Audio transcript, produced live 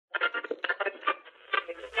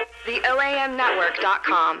The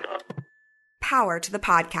OAMnetwork.com. Power to the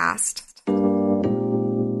podcast.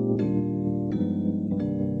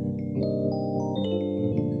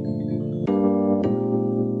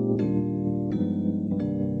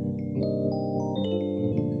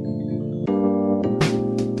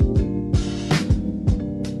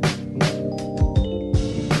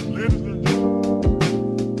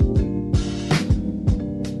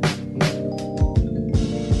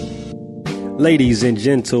 Ladies and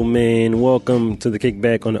gentlemen, welcome to the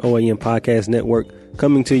Kickback on the OAM Podcast Network,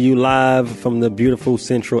 coming to you live from the beautiful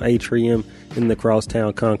Central Atrium in the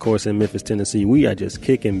Crosstown Concourse in Memphis, Tennessee. We are just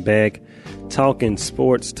kicking back, talking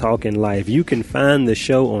sports, talking life. You can find the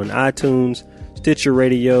show on iTunes, Stitcher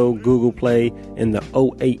Radio, Google Play, and the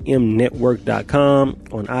OAMnetwork.com.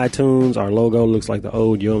 On iTunes, our logo looks like the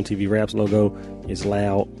old Yo MTV Raps logo. It's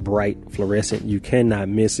loud, bright, fluorescent. You cannot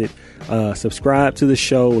miss it. Subscribe to the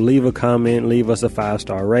show. Leave a comment. Leave us a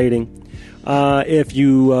 5-star rating. If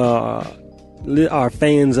you are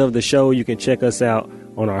fans of the show, you can check us out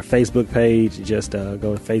on our Facebook page. Just go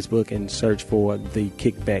to Facebook and search for the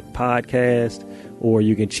Kickback Podcast. Or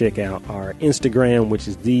you can check out our Instagram, which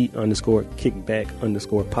is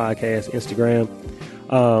 _Kickback_podcast Instagram.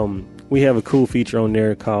 We have a cool feature on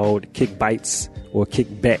there called Kick Bites or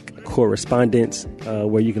Kickback Correspondence,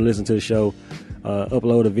 where you can listen to the show,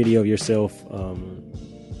 upload a video of yourself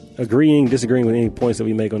agreeing, disagreeing with any points that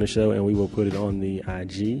we make on the show, and we will put it on the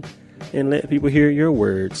IG and let people hear your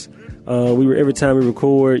words. Every time we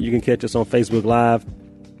record, you can catch us on Facebook Live.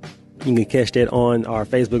 You can catch that on our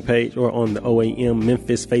Facebook page or on the OAM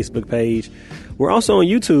Memphis Facebook page. We're also on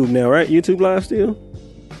YouTube now, right? YouTube Live still?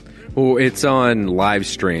 Well, it's on live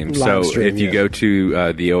stream. If you go to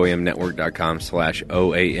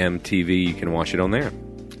theoamnetwork.com/OAMTV, you can watch it on there.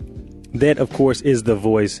 That, of course, is the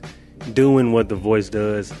voice doing what the voice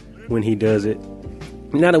does when he does it.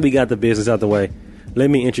 Now that we got the business out the way, let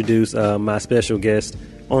me introduce my special guest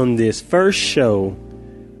on this first show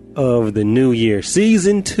of the new year,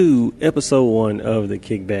 Season 2, Episode 1 of the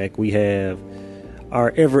Kickback. We have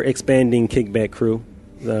our ever-expanding Kickback crew.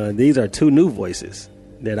 These are two new voices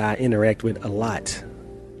that I interact with a lot.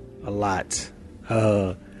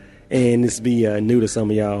 And this be new to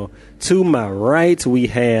some of y'all. To my right, we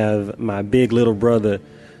have my big little brother,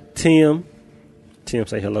 Tim. Tim,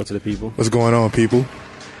 say hello to the people. What's going on, people?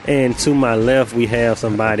 And to my left, we have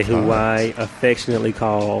somebody who I affectionately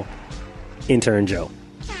call Intern Joe.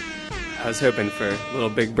 I was hoping for little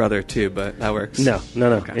big brother, too, but that works. No.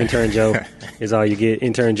 Okay. Intern Joe is all you get.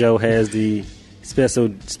 Intern Joe has the special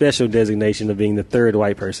designation of being the third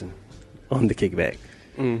white person on the Kickback.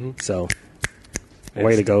 Mm-hmm. So,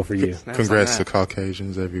 way to go for you. Congrats to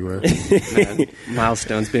Caucasians everywhere. Man,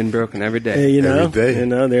 milestones being broken every day. Every day.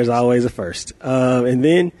 There's always a first. And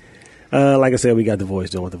then, like I said, we got the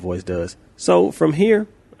voice doing what the voice does. So, from here,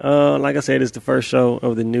 like I said, it's the first show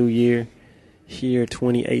of the new year. Here,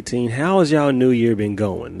 2018. How has y'all new year been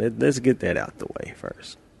going? Let's get that out the way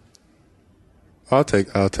first. I'll take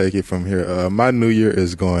it from here. My new year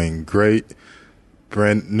is going great.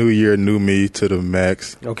 Brand new year, new me to the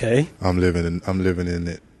max. Okay. I'm living in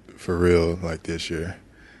it for real, like this year.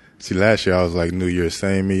 See, last year I was like, New Year,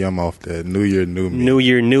 same me. I'm off that. New year, new me. New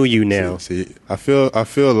year, new you now. See, I feel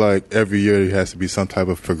like every year there has to be some type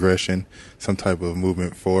of progression, some type of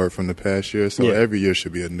movement forward from the past year. So every year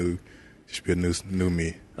should be a new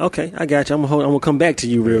me. Okay, I got you. I'm gonna come back to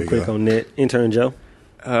you real quick on that. Intern Joe.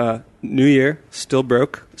 New year, still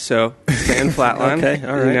broke, so staying flatline. Okay,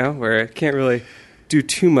 all right. Where I can't really do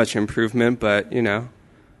too much improvement, but, we're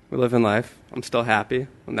living life. I'm still happy,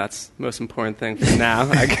 and that's the most important thing for now,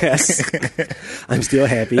 I guess. I'm still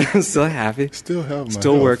happy. I'm still happy. Still have my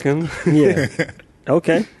Still health. working. Yeah.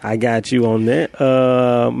 Okay, I got you on that.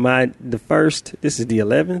 This is the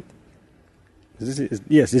 11th.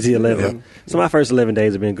 Yes, it's the 11th. Yep. So my first 11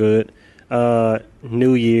 days have been good.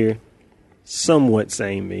 New year, somewhat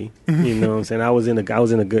same me. You know what I'm saying? I was in a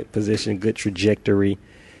good position, good trajectory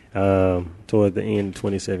toward the end of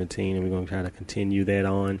 2017, and we're going to try to continue that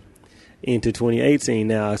on into 2018.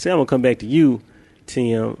 Now, I say I'm going to come back to you,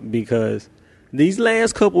 Tim, because these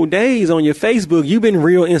last couple days on your Facebook, you've been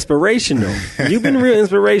real inspirational. You've been real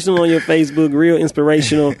inspirational on your Facebook, real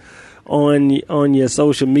inspirational on your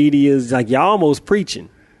social medias. Like, you're almost preaching.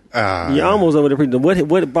 You're almost over there preaching.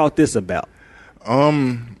 What brought this about?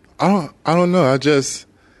 I don't know.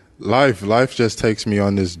 Life just takes me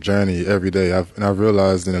on this journey every day. I've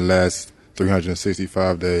realized in the last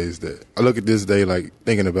 365 days that I look at this day like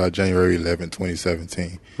thinking about January 11,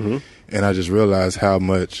 2017. Mm-hmm. And I just realized how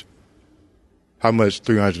much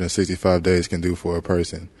 365 days can do for a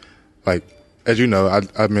person. Like, as you know,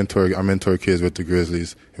 I mentor kids with the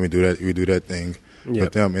Grizzlies, and we do that thing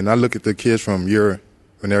with them. And I look at the kids from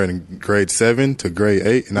when they're in grade 7 to grade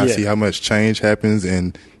 8, and I see how much change happens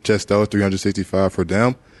in just those 365 for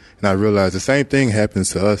them. And I realize the same thing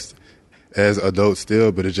happens to us as adults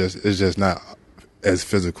still, but it's just not as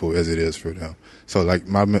physical as it is for them. So like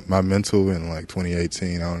my mental in like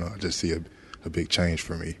 2018, I don't know, I just see a big change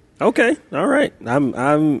for me. Okay, all right.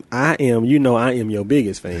 I am your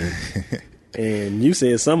biggest fan. And you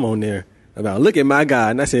said something on there about look at my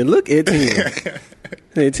guy, and I said look at Tim.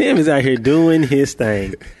 Tim is out here doing his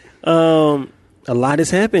thing. A lot has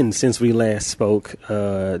happened since we last spoke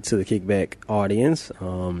to the Kickback audience.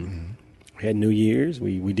 We had New Year's.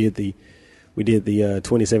 We did the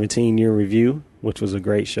 2017 year review, which was a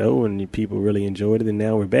great show, and people really enjoyed it. And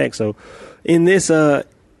now we're back. So, in this, I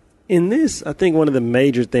think one of the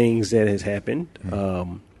major things that has happened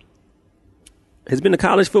has been the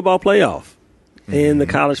college football playoff and the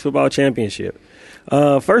college football championship.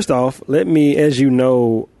 First off, let me, as you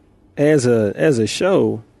know, as a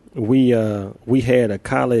show, we had a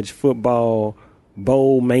college football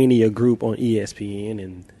bowl mania group on ESPN,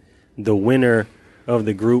 and the winner of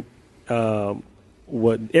the group,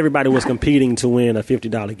 everybody was competing to win a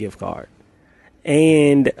 $50 gift card,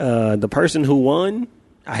 and the person who won,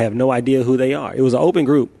 I have no idea who they are. It was an open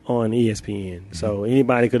group on ESPN, so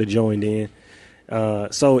anybody could have joined in.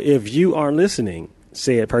 So if you are listening,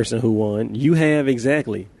 said person who won, you have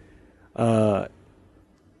exactly 24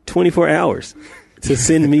 hours to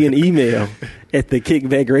send me an email at the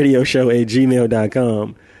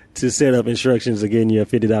kickbackradioshow@gmail.com to set up instructions of getting you a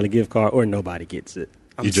 $50 gift card, or nobody gets it.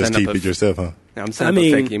 You just keep it yourself, huh? I'm sending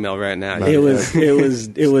a fake email right now. It was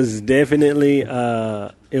definitely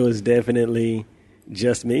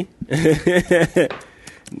just me.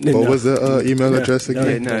 What was the email address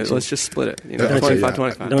again? No, let's just split it.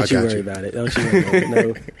 25. Don't you worry about it. No,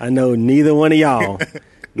 I know neither one of y'all.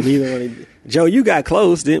 Joe, you got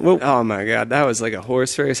close, didn't you? Oh, my God. That was like a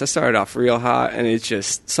horse race. I started off real hot, and it's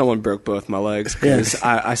just someone broke both my legs because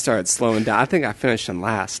I started slowing down. I think I finished in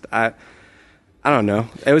last. I don't know.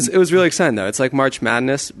 It was really exciting, though. It's like March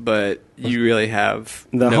Madness, but you really have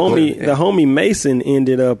the homie Mason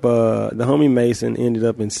ended up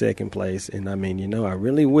in second place, and I mean, I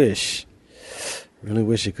really wish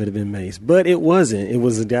it could have been Mace, but it wasn't. It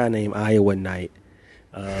was a guy named Iowa Knight.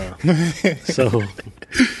 So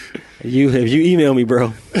if you email me,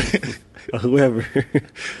 bro, or whoever,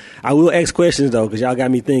 I will ask questions though, because y'all got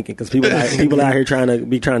me thinking. Because people out here trying to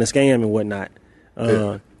scam and whatnot.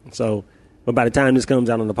 So, but by the time this comes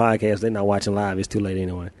out on the podcast, they're not watching live. It's too late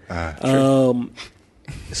anyway.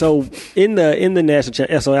 So in the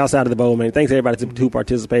national, so outside of the bowl, man, thanks everybody who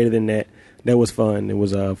participated in that. That was fun. It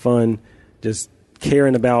was fun, just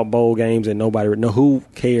caring about bowl games, and who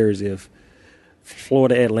cares if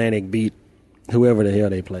Florida Atlantic beat whoever the hell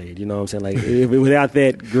they played. You know what I'm saying? Like, without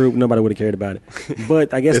that group, nobody would have cared about it.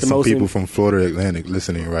 But I guess there's some people from Florida Atlantic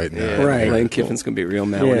listening right now. Yeah, right. Lane Kiffin's going to be real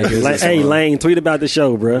mad when he hears this. Hey, Lane, tweet about the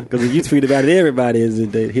show, bro. Because if you tweet about it, everybody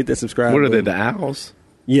hit that subscribe button. What are they, the Owls?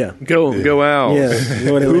 Yeah. Go Owls. Yeah.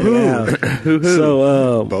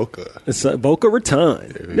 So, Boca. It's Boca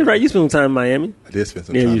Raton. That's right. You spent some time in Miami. I did spend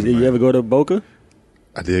some time in Miami. Miami. You ever go to Boca?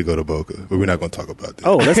 I did go to Boca, but we're not going to talk about that.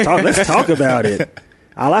 Oh, let's talk about it.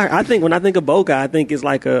 I think when I think of Boca, I think it's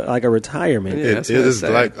like a retirement. Yeah, it is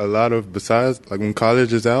like a lot of, besides, like when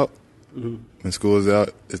college is out, when school is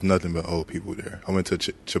out, it's nothing but old people there. I went to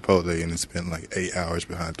Chipotle and spent like 8 hours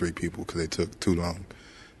behind 3 people because they took too long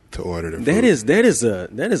to order their food. That is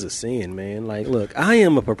a sin, man. Like, look, I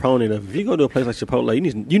am a proponent of, if you go to a place like Chipotle,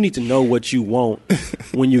 you need to know what you want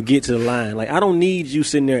when you get to the line. Like, I don't need you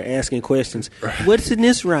sitting there asking questions. What's in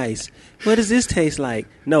this rice? What does this taste like?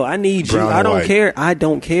 No, I need you. I don't care. I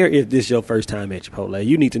don't care if this is your first time at Chipotle.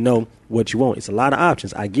 You need to know what you want. It's a lot of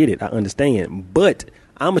options. I get it. I understand. But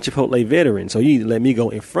I'm a Chipotle veteran, so you need to let me go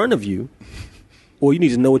in front of you, or you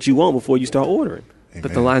need to know what you want before you start ordering. Amen.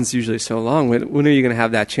 But the line's usually so long. When are you going to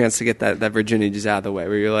have that chance to get that virginity just out of the way,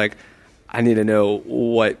 where you're like, I need to know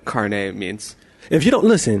what carne means? If you don't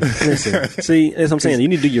listen. See, as I'm saying, you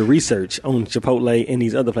need to do your research on Chipotle and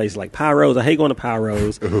these other places like Pyros. I hate going to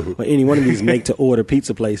Pyros or any one of these make-to-order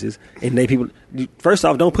pizza places. And first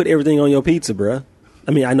off, don't put everything on your pizza, bruh.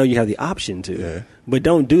 I mean, I know you have the option to, but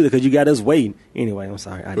don't do that because you got us waiting. Anyway, I'm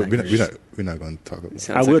sorry. We're not going to talk about it.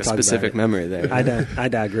 Sounds like a specific memory there. I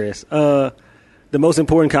digress. The most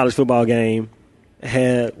important college football game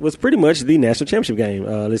was pretty much the national championship game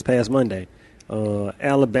this past Monday. The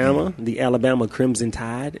Alabama Crimson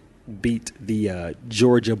Tide beat the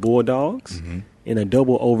Georgia Bulldogs in a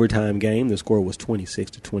double overtime game. The score was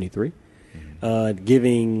 26-23,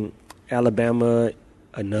 giving Alabama,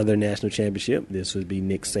 another national championship. This would be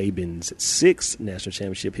Nick Saban's 6th national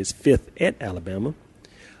championship, his 5th at Alabama.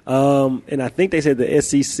 And I think they said the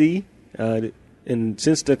SEC, and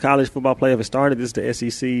since the college football playoff has started, this is the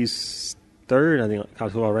SEC's 3rd. I think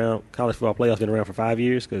college football playoff has been around for 5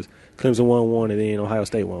 years because Clemson won one and then Ohio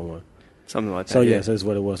State won one. Something like that. So, yes, that's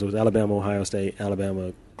what it was. So it was Alabama, Ohio State,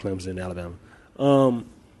 Alabama, Clemson, Alabama.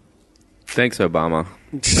 Thanks, Obama.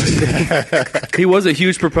 He was a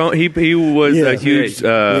huge proponent. He was a huge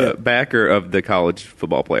backer of the college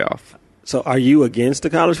football playoff. So, are you against the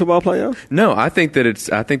college football playoff? No, I think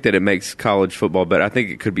that it makes college football better. I think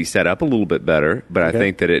it could be set up a little bit better, but I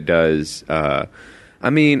think that it does. I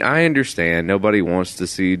mean, I understand nobody wants to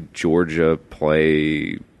see Georgia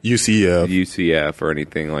play UCF or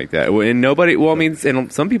anything like that. And nobody. Well, I mean,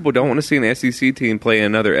 and some people don't want to see an SEC team play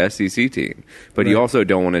another SEC team, but you also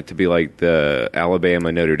don't want it to be like the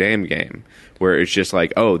Alabama Notre Dame game, where it's just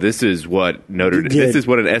like, oh, this is what this is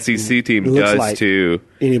what an SEC team does like to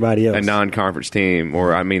anybody else, a non-conference team,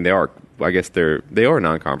 or I mean, they are. I guess they are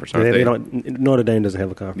non-conference, aren't they? They don't. Notre Dame doesn't have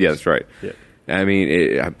a conference. Yeah, that's right. Yeah. I mean,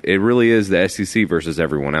 it really is the SEC versus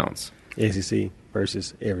everyone else. SEC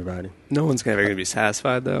versus everybody. No one's ever going to be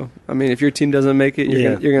satisfied, though. I mean, if your team doesn't make it,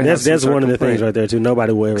 you're going to have that's one of the things right there, too.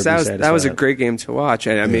 Nobody will ever be satisfied. That was a great game to watch.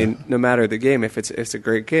 And I mean, no matter the game, if it's a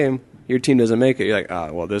great game, your team doesn't make it, you're like,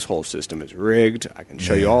 well, this whole system is rigged. I can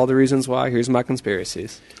show you all the reasons why. Here's my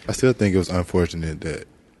conspiracies. I still think it was unfortunate that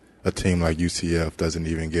a team like UCF doesn't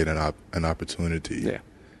even get an opportunity. Yeah.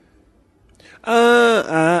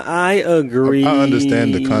 I agree. I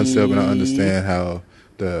understand the concept, and I understand how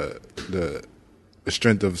the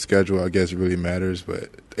strength of schedule, I guess, really matters.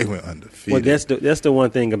 But they went undefeated. Well, that's the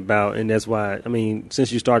one thing about, and that's why. I mean,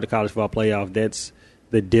 since you started the college football playoff, that's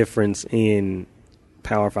the difference in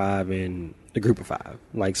Power 5 and the Group of 5.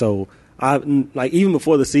 Like, so, even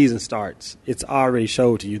before the season starts, it's already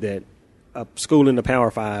showed to you that a school in the Power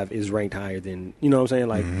 5 is ranked higher than, you know what I'm saying?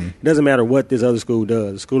 Like, it doesn't matter what this other school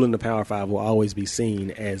does. The school in the Power 5 will always be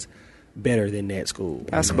seen as better than that school.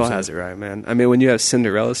 Basketball has it right, man. I mean, when you have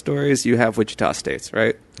Cinderella stories, you have Wichita State's,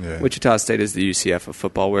 right? Yeah. Wichita State is the UCF of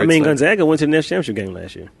football. Where Gonzaga went to the national championship game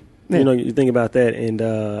last year. Yeah. You know, you think about that, and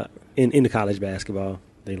in the college basketball,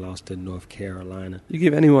 they lost to North Carolina. You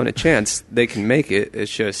give anyone a chance, they can make it.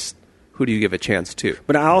 It's just, who do you give a chance to?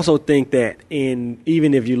 But I also think that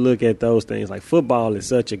even if you look at those things, like football is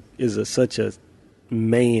such a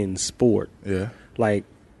man sport. Yeah. Like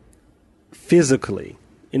physically,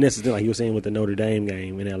 and that's the thing, like you were saying with the Notre Dame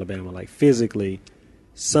game in Alabama, like physically,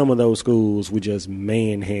 some of those schools would just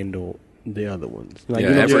manhandle the other ones. Like,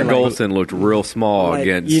 Everett Golson looked real small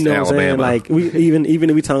against Alabama. Like even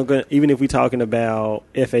if we talking about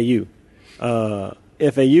FAU.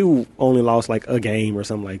 FAU only lost like a game or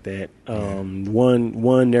something like that.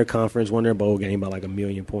 Won their conference, won their bowl game by like 1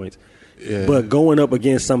 million points. Yeah. But going up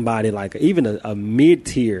against somebody like even a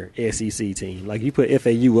mid-tier SEC team, like you put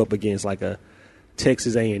FAU up against like a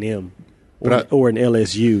Texas A&M or an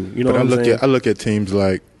LSU. You know what I'm saying? I look at teams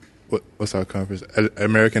like what's our conference?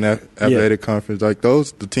 American Athletic Conference. Like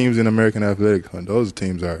the teams in American Athletic Conference, those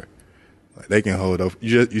teams are like, they can hold up.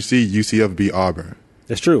 You see UCF beat Auburn.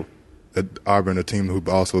 That's true. Auburn, a team who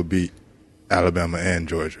also beat Alabama and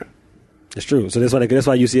Georgia. It's true. So that's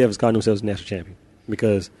why UCF is calling themselves national champion,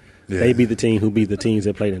 because they beat the team who beat the teams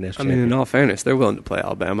that played in the national championship. I mean, in all fairness, they're willing to play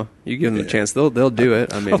Alabama. You give them a chance, they'll do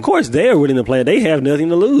it. I mean, of course, they are willing to play. They have nothing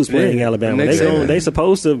to lose playing Alabama. They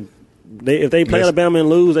supposed to. If they play Alabama and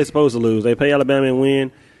lose, they're supposed to lose. They play Alabama and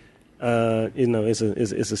win. It's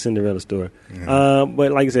a Cinderella story. Mm-hmm.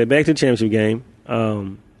 But like I said, back to the championship game.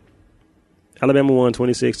 Alabama won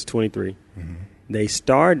 26-23.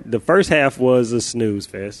 Mm-hmm. The first half was a snooze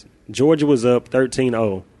fest. Georgia was up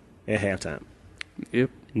 13-0 at halftime.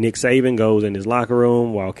 Yep. Nick Saban goes in his locker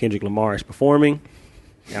room while Kendrick Lamar is performing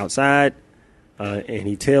outside, and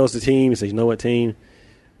he tells the team, he says, "You know what, team?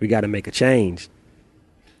 We got to make a change.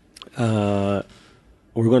 We're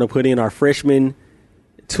going to put in our freshman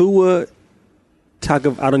Tua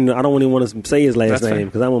Tagovailoa. I don't even want to say his last name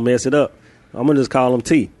because I'm going to mess it up. I'm going to just call him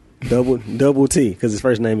T. Double T, because his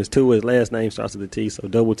first name is Tua. His last name starts with a T, so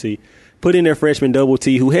Double T. Put in their freshman Double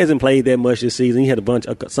T, who hasn't played that much this season. He had a bunch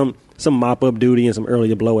of some mop-up duty and some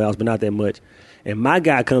earlier blowouts, but not that much. And my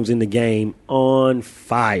guy comes in the game on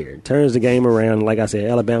fire, turns the game around. Like I said,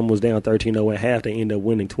 Alabama was down 13-0 at half. They ended up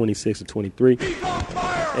winning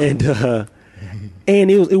 26-23.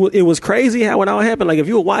 And it was crazy how it all happened. Like if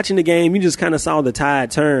you were watching the game, you just kind of saw the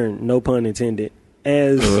tide turn, no pun intended,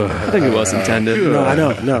 I think it was intended. No, I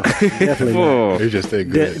know. No, definitely not. You're just that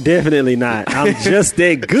good. Definitely not. I'm just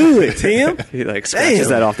that good, Tim. He like scratches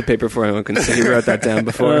that off the paper for anyone can see. He wrote that down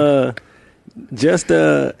before.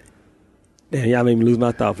 Damn, y'all made me lose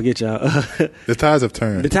my thought. Forget y'all. The tides have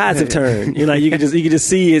turned. The tides have turned. You know, you can just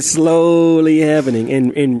see it slowly happening,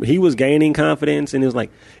 and he was gaining confidence, and it was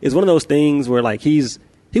like it's one of those things where like he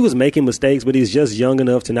was making mistakes, but he's just young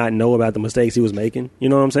enough to not know about the mistakes he was making. You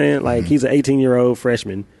know what I'm saying? Like he's an 18-year-old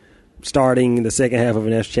freshman starting the second half of a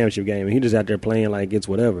national championship game, and he just out there playing like it's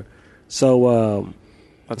whatever. So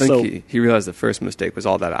I think he realized the first mistake was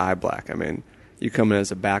all that eye black. I mean, you come in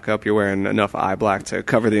as a backup, you're wearing enough eye black to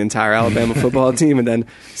cover the entire Alabama football team, and then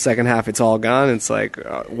second half it's all gone. It's like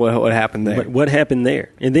what happened there? What happened there?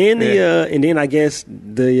 And then then I guess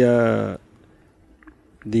the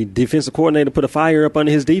defensive coordinator put a fire up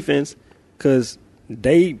under his defense because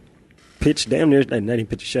they pitched damn near. They didn't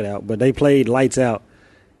pitch a shutout, but they played lights out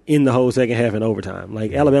in the whole second half and overtime.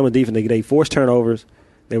 Like Alabama defense, they forced turnovers.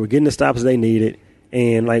 They were getting the stops they needed.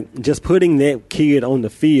 And, like, just putting that kid on the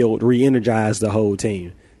field re-energized the whole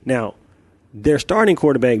team. Now, their starting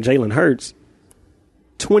quarterback, Jalen Hurts,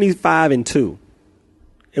 25-2.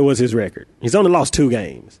 It was his record. He's only lost 2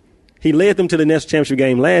 games. He led them to the national championship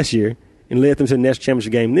game last year and led them to the national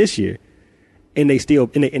championship game this year. And they still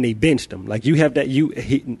 – and they benched him. Like, you have that –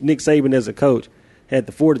 Nick Saban as a coach had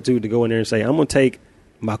the fortitude to go in there and say, I'm going to take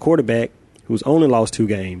my quarterback who's only lost 2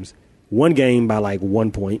 games, 1 game by, like,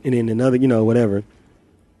 1 point, and then another, whatever –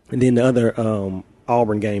 and then the other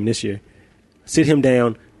Auburn game this year, sit him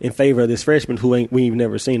down in favor of this freshman who we've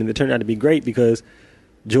never seen. And it turned out to be great because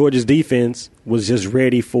Georgia's defense was just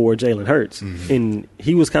ready for Jalen Hurts. Mm-hmm. And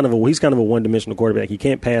he's kind of a one-dimensional quarterback. He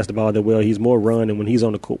can't pass the ball that well. He's more run, and when he's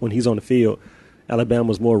on the field,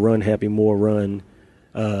 Alabama's more run-happy, more run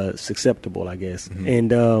susceptible, I guess. Mm-hmm.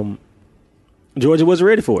 And Georgia wasn't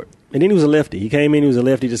ready for it. And then he was a lefty. He came in, he was a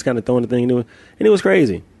lefty, just kind of throwing the thing, and it was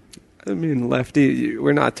crazy. I mean, lefty,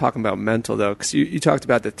 we're not talking about mental, though, because you talked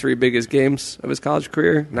about the 3 biggest games of his college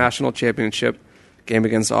career, national championship, game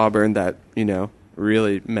against Auburn that,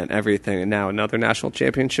 really meant everything, and now another national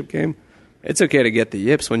championship game. It's okay to get the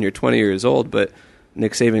yips when you're 20 years old, but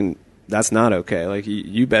Nick Saban, that's not okay. Like,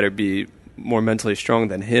 you better be more mentally strong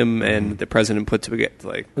than him and the president put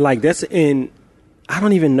together. Like that's in, I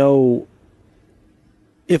don't even know,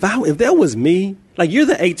 if that was me, like you're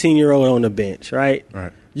the 18-year-old on the bench, right?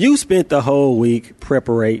 Right. You spent the whole week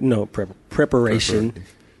preparing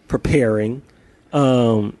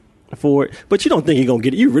for it, but you don't think you're going to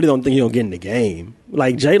get it. You really don't think you're going to get in the game.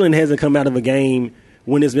 Like, Jalen hasn't come out of a game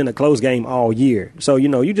when it's been a close game all year. So,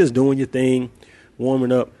 you're just doing your thing,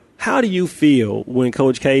 warming up. How do you feel when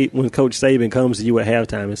Coach Saban comes to you at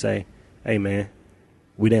halftime and say, hey, man,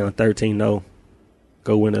 we down 13-0,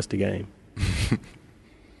 go win us the game?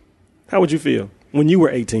 How would you feel when you were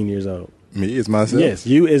 18 years old? Me as myself? Yes,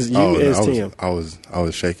 you as Tim. I was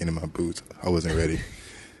shaking in my boots. I wasn't ready.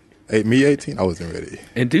 Me 18, I wasn't ready.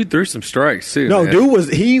 And dude threw some strikes too. No, man.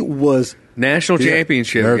 He was national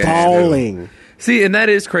championship game. Balling. See, and that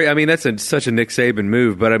is crazy. I mean, that's such a Nick Saban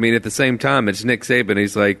move. But I mean, at the same time, it's Nick Saban.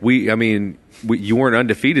 He's like, you weren't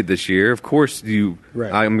undefeated this year. Of course,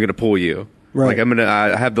 Right. I'm going to pull you. Right. Like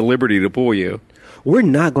I have the liberty to pull you. We're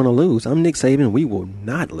not going to lose. I'm Nick Saban. We will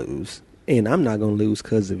not lose, and I'm not going to lose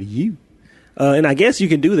because of you. And I guess you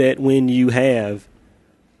can do that when you have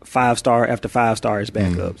 5-star after 5-star as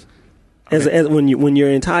backups. As when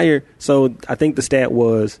your entire, so I think the stat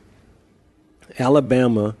was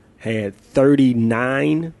Alabama had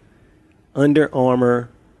 39 Under Armour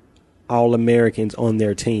All-Americans on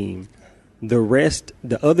their team.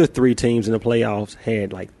 The other 3 teams in the playoffs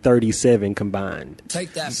had like 37 combined.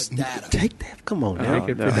 Take that for data. Take that. Come on now.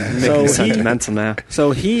 Making sentimental now.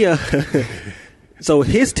 So so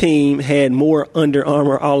his team had more Under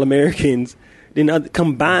Armour All-Americans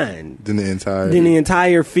combined Than the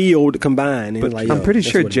entire field combined. But I'm pretty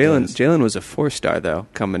sure Jalen was a 4-star though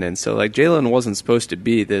coming in. So like Jalen wasn't supposed to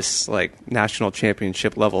be this like national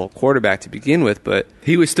championship level quarterback to begin with, but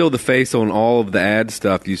he was still the face on all of the ad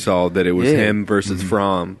stuff you saw that it was him versus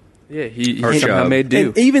Fromm. Yeah, he somehow made do.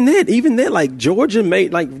 And even that, like Georgia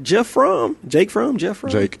made like Jake Fromm.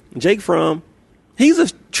 He's a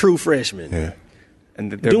true freshman. Yeah.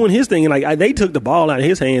 And doing his thing, and like they took the ball out of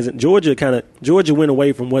his hands, and Georgia went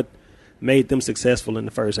away from what made them successful in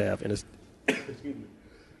the first half. And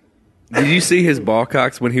did you see his ball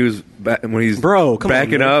cocks when he's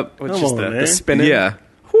backing up? The spinning. Yeah.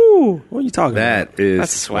 Whew, what are you talking about?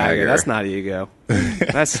 That's swagger. That's not ego.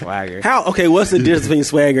 That's swagger. How? Okay, what's the difference between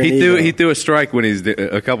swagger and ego? He threw a strike when he's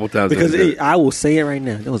a couple times. Because I will say it right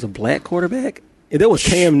now. There was a black quarterback. There was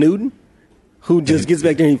Cam Newton. who just gets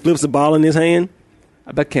back there and he flips the ball in his hand.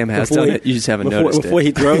 I bet Cam has done it. You just haven't noticed before it.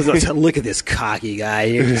 He throws it. Look at this cocky guy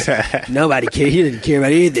here. Nobody cares. He doesn't care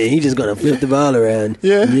about anything. He's just going to flip the ball around.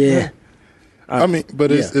 Yeah. I mean,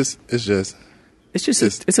 but it's just.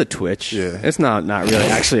 It's a twitch. Yeah. It's not really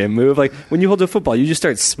actually a move. Like when you hold a football, you just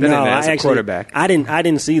start spinning it as a quarterback. I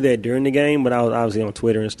didn't see that during the game, but I was obviously on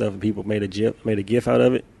Twitter and stuff, and people made a GIF out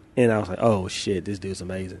of it, and I was like, oh shit, this dude's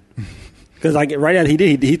amazing. Because like right out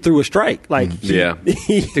he threw a strike. Like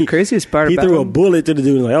the craziest part he about threw a him, bullet to the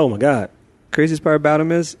dude. And like, oh my god. Craziest part about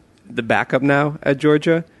him is the backup now at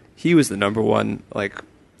Georgia. He was the number one like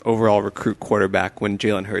overall recruit quarterback when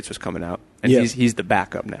Jalen Hurts was coming out. And he's the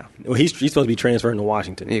backup now. Well, he's supposed to be transferring to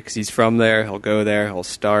Washington. Yeah, because he's from there. He'll go there. He'll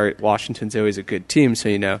start. Washington's always a good team, so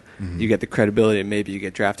you get the credibility and maybe you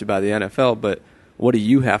get drafted by the NFL. But what do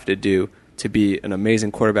you have to do to be an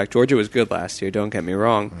amazing quarterback? Georgia was good last year, don't get me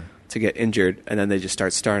wrong, to get injured, and then they just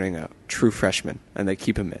start starting a true freshman, and they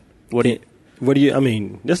keep him in. What do you? I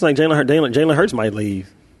mean, just like Jalen Hurts might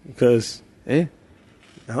leave because I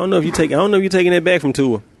don't know if you taking that back from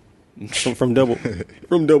Tua. From double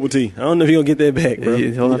T. I don't know if he'll get that back, bro.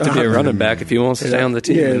 He'll have to be a running back if he wants to stay on the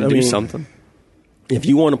team and do something. If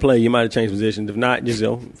you want to play, you might have changed positions. If not, just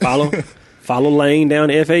follow Lane down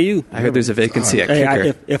to FAU. I heard there's a vacancy at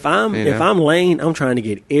kicker. If I'm Lane, I'm trying to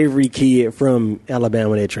get every kid from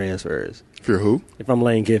Alabama that transfers. If you're who? If I'm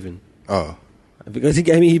Lane Kiffin. Oh. Because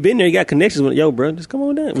he been there, he got connections with bro, just come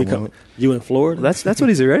on down. You in Florida? Well, that's what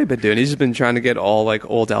he's already been doing. He's just been trying to get all like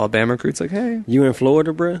old Alabama recruits. Like, hey, you in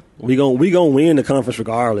Florida, bro? We gonna win the conference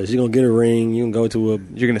regardless. You're gonna get a ring. You can go to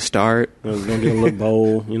You're gonna start. You're gonna get a little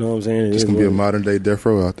bowl. You know what I'm saying? It's gonna be a modern day death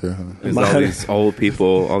row out there. Huh? There's all these old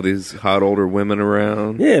people, all these hot older women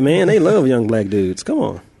around. Yeah, man, they love young black dudes. Come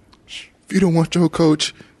on. If you don't want your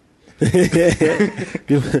coach. All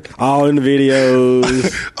in the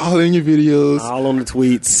videos. All in your videos. All on the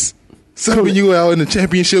tweets. Subbing you out in the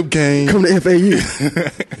championship game. Come to FAU.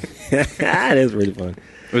 That's really fun.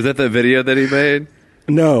 Was that the video that he made?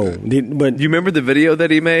 No, but you remember the video that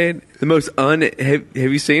he made? The most have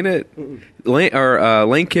you seen it?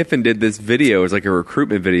 Lane Kiffin did this video. It was like a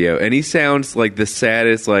recruitment video, and he sounds like the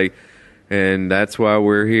saddest. Like, and that's why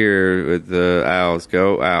we're here with the Owls.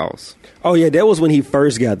 Go Owls! Oh yeah, that was when he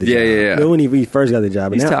first got the job. Yeah. That was when he first got the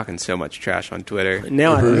job. He's talking so much trash on Twitter.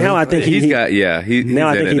 Now I think he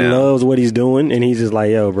loves what he's doing, and he's just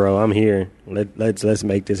like, yo, bro, I'm here. Let's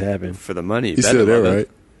make this happen for the money. He's still there, right?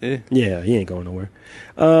 Yeah, he ain't going nowhere.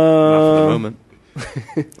 Not for the moment.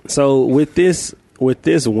 So with this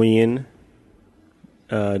win,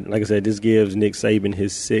 like I said, this gives Nick Saban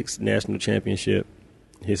his 6th national championship,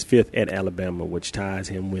 his 5th at Alabama, which ties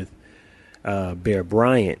him with Bear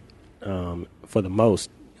Bryant for the most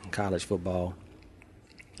in college football.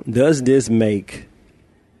 Does this make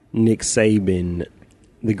Nick Saban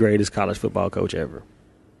the greatest college football coach ever?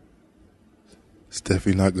 It's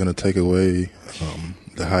definitely not going to take away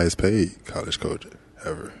the highest paid college coach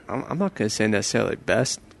ever. I'm not going to say necessarily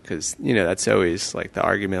best because, that's always like the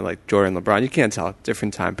argument like Jordan, LeBron. You can't tell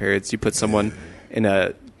different time periods. You put someone in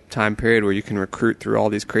a time period where you can recruit through all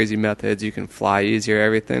these crazy methods. You can fly easier,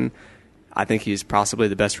 everything. I think he's possibly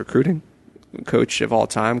the best recruiting coach of all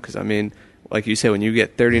time because, like you said, when you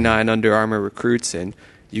get 39 Under Armour recruits and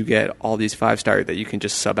you get all these 5-star that you can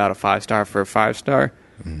just sub out a 5-star for a 5-star,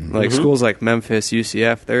 like schools like Memphis,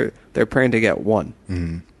 UCF, they're praying to get one.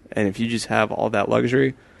 And if you just have all that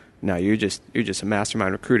luxury, no, you're just a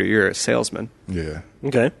mastermind recruiter. You're a salesman. Yeah.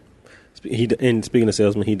 Okay. And speaking of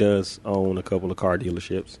salesman, he does own a couple of car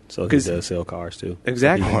dealerships, so he does sell cars too.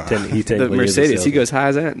 Exactly. He the Mercedes, he goes high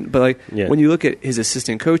as that. But when you look at his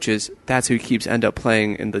assistant coaches, that's who keeps end up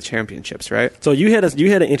playing in the championships, right? So you had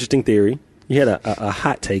an interesting theory. You had a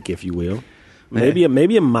hot take, if you will, maybe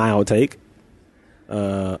a mild take.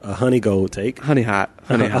 A honey gold take. Honey hot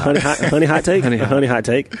take. Honey hot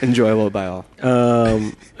take. Enjoyable by all.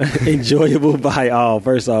 Enjoyable by all.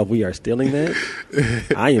 First off, we are stealing that.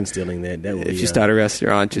 I am stealing that. That will if you start a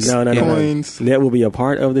restaurant, just no. That will be a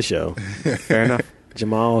part of the show. Fair enough.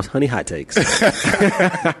 Jamal's honey hot takes.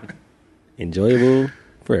 Enjoyable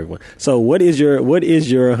for everyone. So, what is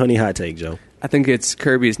your honey hot take, Joe? I think it's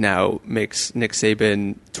Kirby's now makes Nick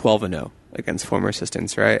Saban 12-0. Against former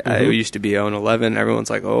assistants, right? It used to be 0-11. Everyone's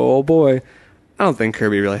like, oh, boy. I don't think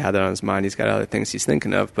Kirby really had that on his mind. He's got other things he's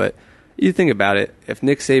thinking of. But you think about it. If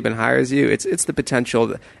Nick Saban hires you, it's the potential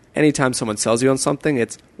that anytime someone sells you on something,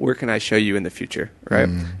 it's where can I show you in the future, right?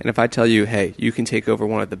 And if I tell you, hey, you can take over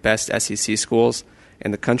one of the best SEC schools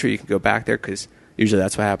in the country, you can go back there because usually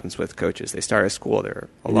that's what happens with coaches. They start a school, they're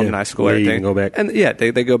alumni school, everything. You can go back. And,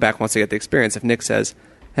 they go back once they get the experience. If Nick says,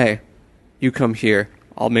 hey, you come here,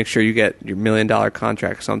 I'll make sure you get your $1 million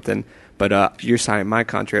contract or something. But you're signing my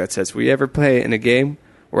contract that says, if we ever play in a game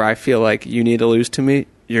where I feel like you need to lose to me,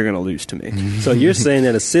 you're going to lose to me. So you're saying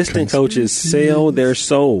that assistant coaches sell their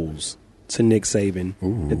souls to Nick Saban.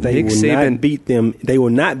 That they will not beat them. They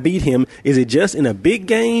will not beat him. Is it just in a big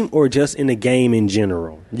game or just in a game in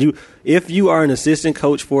general? If you are an assistant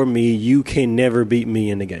coach for me, you can never beat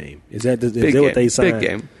me in the game. Is that what they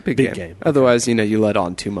signed? Big game. Otherwise, you let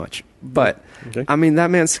on too much. But, I mean, that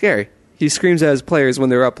man's scary. He screams at his players when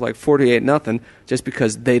they're up like 48-0 just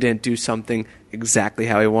because they didn't do something exactly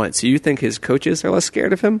how he wanted. So you think his coaches are less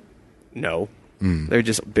scared of him? No. They're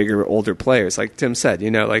just bigger, older players. Like Tim said,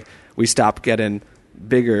 like we stopped getting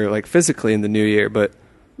bigger like physically in the new year, but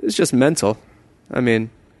it's just mental. I mean,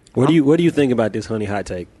 what do you think about this honey hot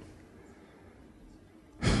take?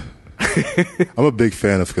 I'm a big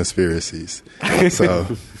fan of conspiracies.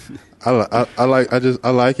 So I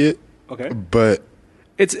like it. Okay. But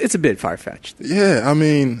it's a bit far-fetched. Yeah, I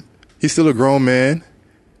mean, he's still a grown man,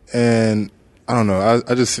 and I don't know.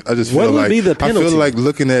 I just feel what would like be the penalty? I feel like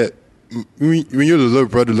looking at when you're the little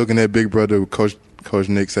brother looking at big brother, Coach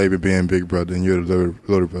Nick Saban being big brother, and you're the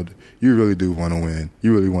little brother. You really do want to win.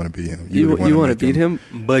 You really want to beat him. You want to beat him,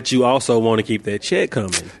 but you also want to keep that check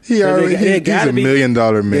coming. He's a $1 million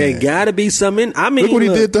man. There got to be something. I mean, look what he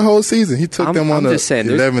did the whole season. He took them on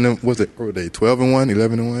 11 and was it? What were they 12-1,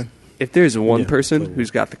 11-1? If there's one person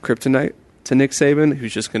who's got the kryptonite to Nick Saban,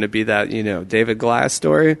 who's just going to be that, David Glass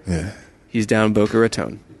story, he's down in Boca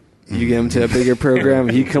Raton. You get him to a bigger program,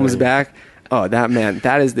 he comes back. Oh, that man,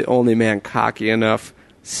 that is the only man cocky enough,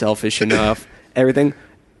 selfish enough, everything.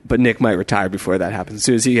 But Nick might retire before that happens. As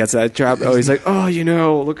soon as he gets that job, he's like,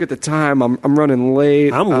 look at the time. I'm running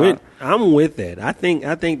late. I'm with that. I think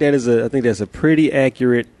that's a pretty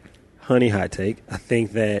accurate honey hot take. I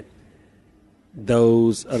think that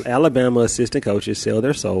those Alabama assistant coaches sell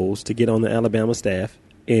their souls to get on the Alabama staff,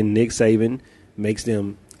 and Nick Saban makes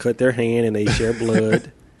them cut their hand and they share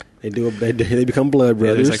blood. They become blood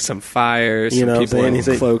brothers. There's like some fires, some people in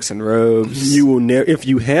cloaks and robes. You will never, if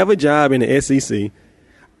you have a job in the SEC,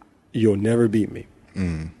 you'll never beat me.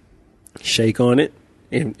 Shake on it,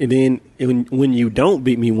 and then when you don't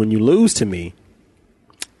beat me, when you lose to me,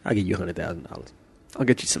 I'll give you $100,000. I'll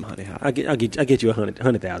get you some honey hot. I'll get you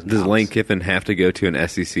 $100,000. Does Lane Kiffin have to go to an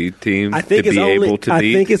SEC team able to beat? I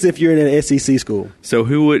think it's if you're in an SEC school. So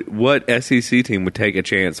what SEC team would take a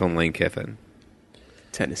chance on Lane Kiffin?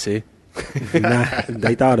 Tennessee. Nah,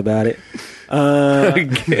 they thought about it.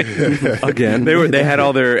 Again. They had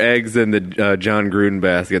all their eggs in the John Gruden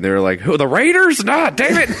basket. They were like, "Who, the Raiders? Nah,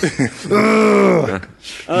 damn it!"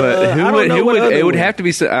 But it would have to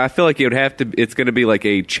be. I feel like it would have to. It's going to be like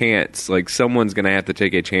a chance. Like someone's going to have to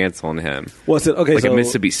take a chance on him. What's it? Okay, like a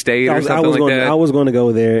Mississippi State or something like that. I was going to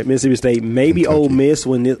go there. Mississippi State, maybe Kentucky. Ole Miss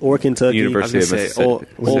or Kentucky. University of Mississippi.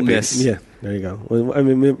 Ole Miss. Yeah. There you go. I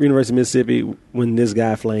mean, University of Mississippi, when this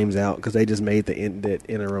guy flames out, because they just made that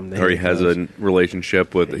interim. Or he has a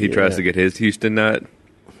relationship with, he tries to get his Houston nut.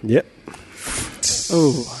 Yep.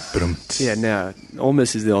 Oh. Yeah, no. Ole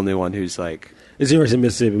Miss is the only one who's like. It's University of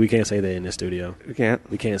Mississippi. We can't say that in the studio. We can't?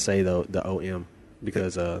 We can't say the OM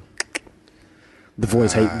because the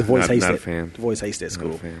voice hates that. The voice hates that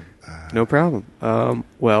school. No problem.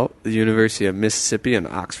 Well, the University of Mississippi in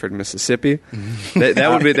Oxford, Mississippi.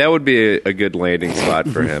 that would be a good landing spot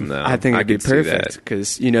for him, though. I think it'd be perfect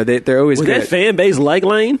because they're always good. That fan base like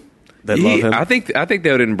Lane? They love him. I think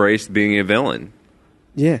they would embrace being a villain.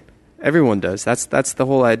 Yeah, everyone does. That's the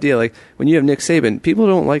whole idea. Like when you have Nick Saban, people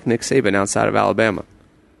don't like Nick Saban outside of Alabama.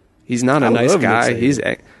 He's not a nice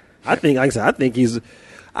guy.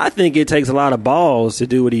 I think it takes a lot of balls to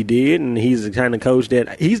do what he did, and he's the kind of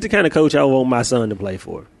coach I want my son to play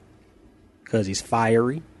for. Because he's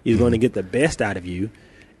fiery. He's going to get the best out of you,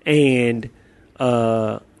 and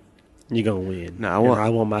you're going to win. No, I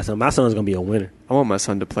want my son. My son's going to be a winner. I want my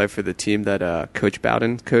son to play for the team that Coach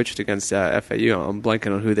Bowden coached against FAU. I'm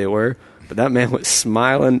blanking on who they were, but that man was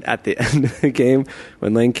smiling at the end of the game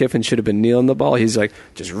when Lane Kiffin should have been kneeling the ball. He's like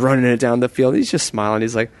just running it down the field. He's just smiling.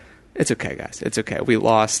 He's like, "It's okay, guys. It's okay. We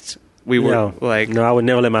lost. We were like." No, I would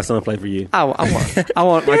never let my son play for you. I want my kids. I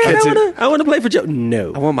want to play for Joe.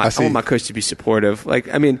 No, I want my coach to be supportive.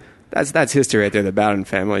 Like, I mean, that's history right there. The Bowden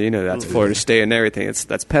family. That's Florida State and everything.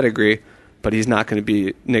 That's pedigree. But he's not going to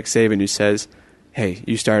be Nick Saban who says, "Hey,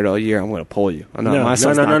 you started all year. I'm going to pull you." My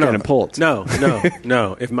son's not getting pulled. No.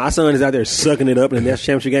 If my son is out there sucking it up in the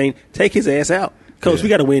national championship game, take his ass out, Coach. We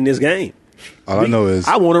got to win this game. I know is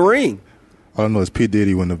I want a ring. All I know is P.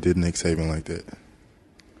 Diddy wouldn't have did Nick Saban like that.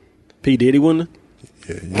 P. Diddy wouldn't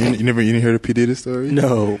have? Yeah. You didn't hear the P. Diddy story?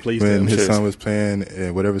 No, please when his son was playing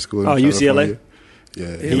at whatever school in UCLA?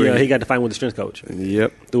 Yeah. He got to fight with the strength coach.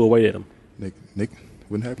 Yep. Threw a weight at him. Nick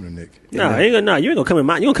wouldn't happen to Nick. No, you ain't gonna come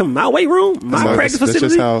in my weight room, my practice That's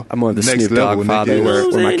facility. just how I'm on the next Snoop level Dogg father Nick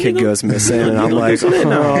is. where my kid goes missing, and I'm like, do that?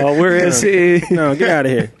 No. oh, where is he? No, get out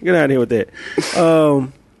of here. Get out of here with that.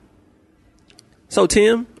 So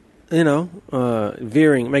Tim, making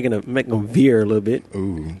a veer a little bit.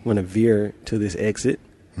 Ooh. I'm gonna veer to this exit.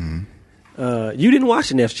 Mm-hmm. You didn't watch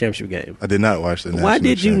the national championship game. I did not watch the national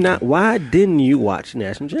championship. Why didn't you watch the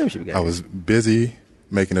national championship game? I was busy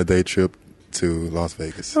making a day trip to Las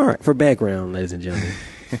Vegas. All right, for background, ladies and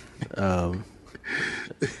gentlemen,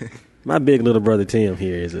 my big little brother Tim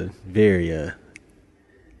here is a very I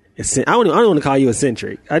don't want to call you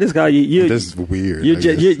eccentric. I just call you. This is weird.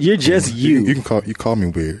 You're just you. You call me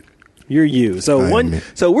weird. You're you.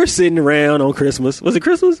 So we're sitting around on Christmas. Was it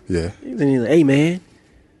Christmas? Yeah. And he's like, "Hey man,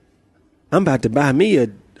 I'm about to buy me a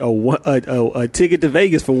ticket to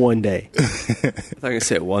Vegas for one day." I thought you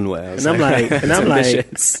said one way. I'm like,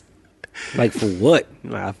 like for what?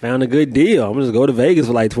 Like, I found a good deal. I'm just go to Vegas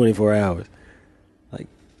for like 24 hours. Like,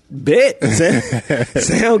 bet.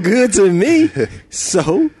 Sound good to me.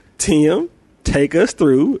 So, Tim, take us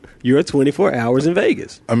through your 24 hours in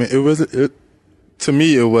Vegas. I mean, to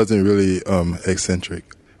me, it wasn't really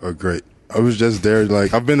eccentric or great. I was just there.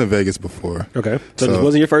 Like, I've been to Vegas before. Okay, so this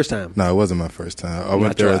wasn't your first time. No, it wasn't my first time. I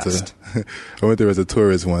went there as a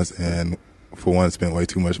tourist once, and for one, spent way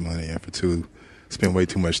too much money, and for two, spent way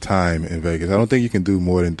too much time in Vegas. I don't think you can do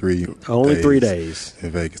more than 3 days. Only 3 days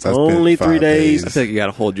in Vegas. Only 3 days. I think you got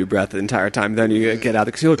to hold your breath the entire time. Then you get out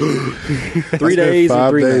because you're like 3 days. 5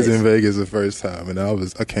 and 3 days days in Vegas the first time, and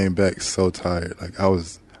I came back so tired. Like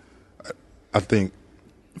I think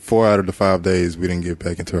 4 out of the 5 days we didn't get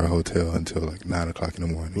back into our hotel until like 9 o'clock in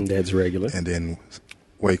the morning. That's regular. And then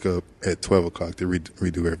wake up at 12 o'clock to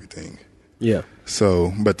redo everything. Yeah.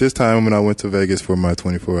 So, but this time when I went to Vegas for my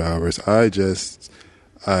 24 hours, I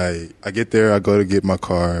get there, I go to get my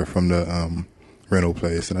car from the rental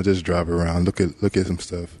place, and I just drive around, look at some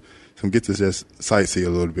stuff, so get to just sightsee a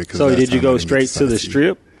little bit. So did you go straight to the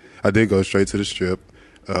Strip? I did go straight to the Strip.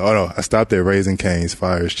 I stopped at Raising Cane's,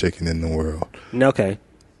 finest chicken in the world. Okay,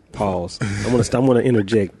 pause. I'm gonna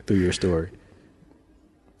interject through your story,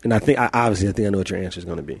 and I think I know what your answer is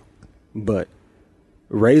going to be, but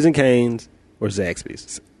Raising Cane's or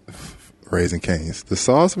Zaxby's? Raising Cane's. The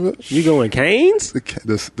sauce of it? You going Cane's? The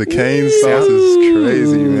Cane's sauce is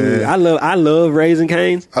crazy, man. I love Raising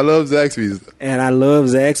Cane's. I love Zaxby's. And I love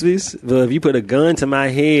Zaxby's. But if you put a gun to my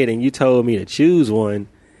head and you told me to choose one,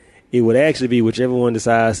 it would actually be whichever one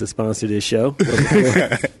decides to sponsor this show.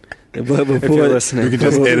 But before, if you're listening, we can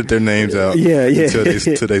just edit their names out. Yeah.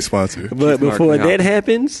 Until they sponsor. But before that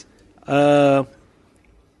happens,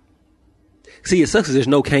 see, it sucks because there's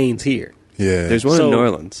no Cane's here. Yeah. There's one in New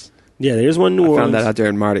Orleans. Yeah, there's one in New Orleans. I found that out there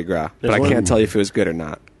in Mardi Gras, but I can't tell you if it was good or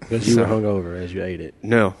not. Because you were hungover as you ate it.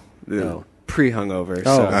 No. No. Pre-hungover.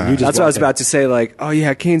 Oh, so you just that's what I was walked about to say. Like, oh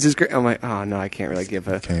yeah, Cane's is great. I'm like, oh no, I can't really give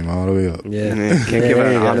a Came all the way up. Yeah, can't give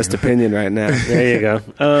an honest opinion right now. There you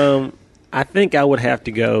go. I think I would have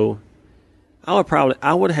to go.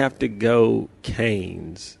 I would have to go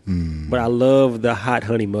Cane's, but I love the hot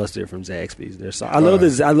honey mustard from Zaxby's. I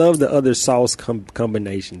love the other sauce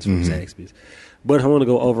combinations from Zaxby's, but if I want to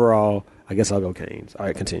go overall, I guess I'll go Cane's. All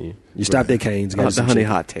right, continue. You stopped at Cane's. Got The honey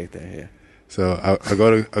hot take there. Yeah. So I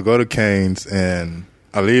go to Cane's, and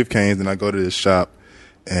I leave Cane's and I go to this shop,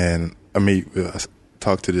 and I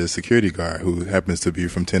talk to the security guard who happens to be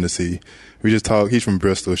from Tennessee. We just talk. He's from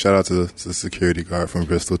Bristol. Shout out to the security guard from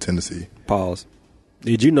Bristol, Tennessee. Pause.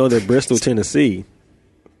 Did you know that Bristol, Tennessee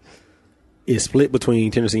is split between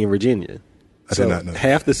Tennessee and Virginia? I did not know.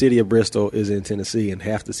 Half the city of Bristol is in Tennessee, and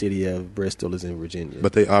half the city of Bristol is in Virginia.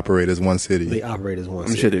 But they operate as one city.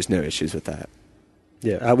 I'm sure there's no issues with that.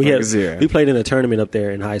 Yeah, we played in a tournament up there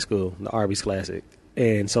in high school, the Arby's Classic,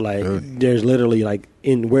 and so there's literally like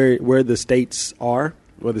in where the states are,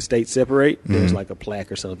 where the states separate, there's like a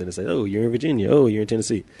plaque or something that says, "Oh, you're in Virginia. Oh, you're in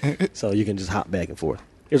Tennessee," so you can just hop back and forth.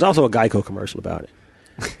 There's also a Geico commercial about it.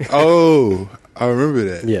 Oh, I remember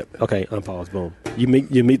that. Yeah. Okay. Unpause. Boom. You meet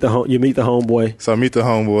the homeboy. So I meet the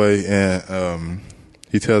homeboy, and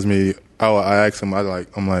he tells me. I ask him.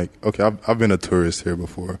 I'm like, okay, I've been a tourist here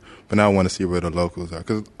before, but now I want to see where the locals are,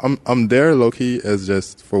 because I'm there low key as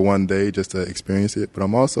just for one day just to experience it, but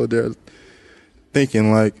I'm also there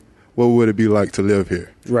thinking like, what would it be like to live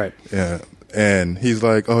here? Right. Yeah. And he's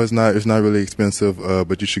like, oh, it's not really expensive,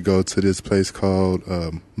 but you should go to this place called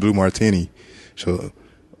Blue Martini. So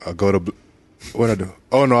I go to. What I do?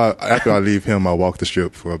 Oh no! After I leave him, I walk the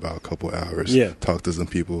strip for about a couple hours. Yeah. Talk to some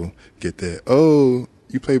people. Get that. Oh,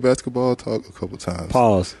 you play basketball? Talk a couple times.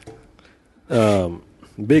 Pause.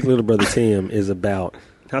 Big little brother Tim is about,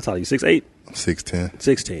 how tall are you? 6'8"? 6'10".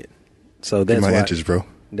 6'10". So that's my why. inches, bro.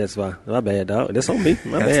 That's why. My bad, dog. That's on me.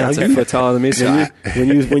 My bad. That's a foot taller than me. So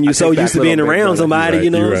When you so take used to back being little big around brother. somebody, You're you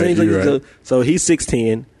know right, what I'm saying? you're right. So he's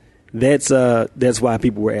 6'10". That's why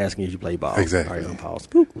people were asking if you play ball. Exactly. All right, pause.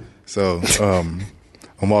 Boop. So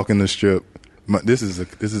I'm walking the strip. This is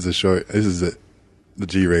the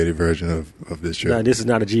G-rated version of this strip. No, this is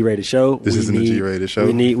not a G-rated show. This isn't a G-rated show?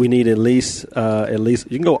 We need at least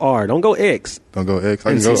you can go R. Don't go X. Don't go X.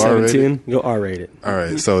 I can go R-rated. NC-17. Go R-rated. All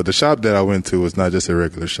right. So the shop that I went to was not just a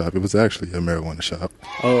regular shop. It was actually a marijuana shop.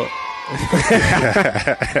 Oh,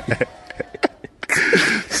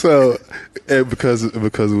 So because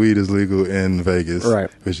weed is legal in Vegas, Right.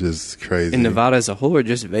 which is crazy. In Nevada as a whole, or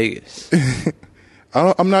just Vegas?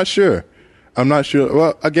 I'm not sure.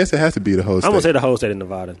 Well, I guess it has to be the host. I'm gonna say the whole state of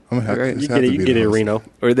Nevada. Right. You get it. You get it, Reno.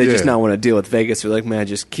 Or they just Yeah. not want to deal with Vegas? They're like, man,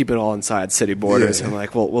 just keep it all inside city borders. Yeah. I'm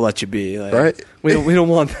like, well, we'll let you be. Like, Right. We don't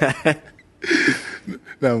want that.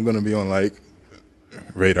 Now I'm gonna be on like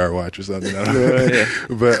radar watch or something. I don't know.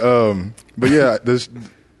 Yeah. But yeah.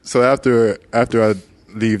 So after I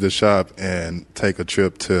leave the shop and take a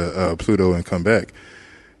trip to Pluto and come back,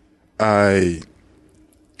 I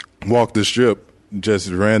walk the strip just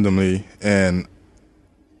randomly, and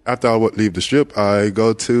after I would leave the strip, I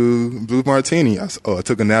go to Blue Martini. I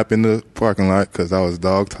took a nap in the parking lot because I was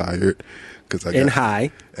dog tired.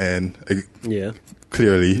 High. And Yeah.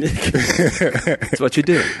 clearly, That's what you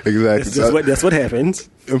do. exactly. That's what happens.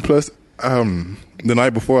 And plus, the night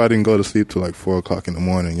before, I didn't go to sleep till like 4 o'clock in the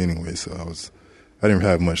morning anyway. So I didn't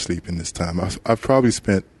have much sleep in this time. I've probably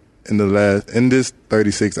spent in this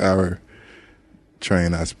 36-hour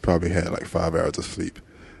train, I probably had like 5 hours of sleep,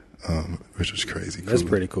 which was crazy. That's cool.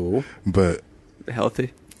 pretty cool. But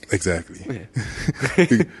Healthy. exactly.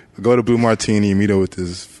 Yeah. Go to Blue Martini, meet up with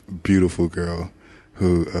this beautiful girl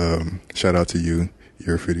who, shout out to you.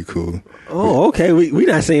 You're pretty cool. Oh, okay. We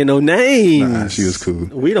not saying no names. Nah, she was cool.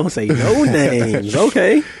 We don't say no names.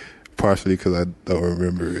 Okay. Partially because I don't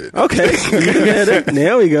remember it. Okay. Yeah,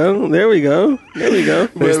 there we go. There we go.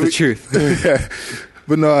 There's the truth. Yeah.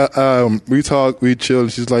 But no, we talked, we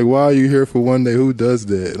chilled. She's like, why are you here for one day? Who does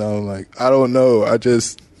that? And I'm like, I don't know. I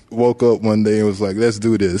just woke up one day and was like, let's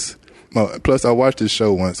do this. Plus, I watched this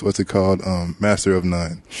show once. What's it called? Master of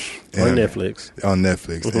None. On Netflix. On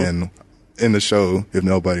Netflix. Mm-hmm. And in the show, if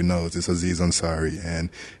nobody knows, it's Aziz Ansari. And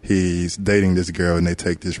he's dating this girl, and they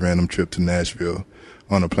take this random trip to Nashville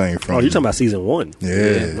on a plane from... Oh, you're talking about season 1?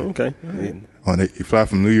 Yeah. Okay. You fly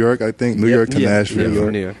from New York, I think. New York to Nashville. Yeah,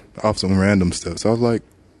 New York. Off some random stuff. So I was like,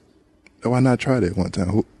 why not try that one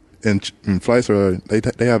time? And flights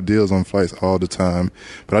they have deals on flights all the time.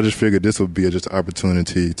 But I just figured this would be just an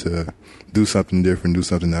opportunity to do something different, do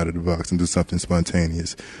something out of the box, and do something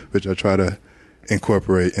spontaneous, which I try to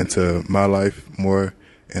incorporate into my life more.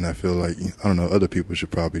 And I feel like, I don't know, other people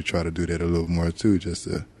should probably try to do that a little more too, just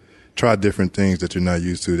to try different things that you're not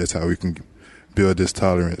used to. That's how we can build this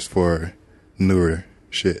tolerance for newer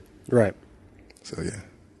shit. Right. So yeah.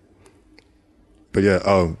 But yeah,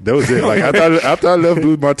 that was it. Like after I left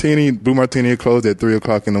Blue Martini had closed at 3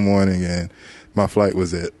 o'clock in the morning, and my flight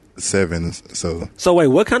was at 7. So wait,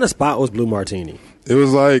 what kind of spot was Blue Martini? it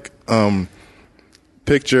was like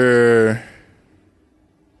picture.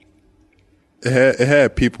 It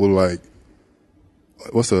had people like,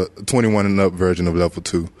 what's a 21 and up version of Level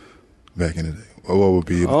 2 back in the day? Or what would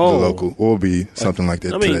be the local? What would be something like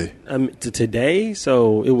that today? Today,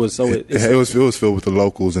 so it was It was filled with the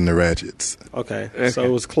locals and the ratchets. Okay. So it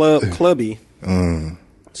was clubby,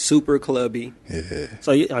 super clubby. Yeah,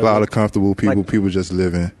 So a lot of comfortable people. People just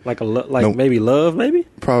living maybe love, maybe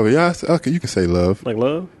probably. Yeah, okay, you can say love. like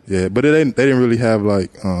love. Yeah, but they didn't really have like.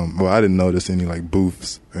 I didn't notice any like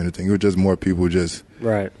booths or anything. It was just more people just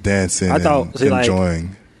Right. dancing I thought- and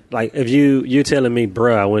enjoying. Like if you're telling me,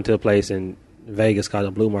 bruh, I went to a place in Vegas called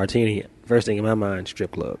a Blue Martini. First thing in my mind,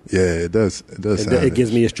 strip club. Yeah, it does. It does. It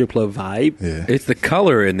gives me a strip club vibe. Yeah. It's the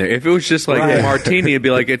color in there. If it was just like Right. a martini, it'd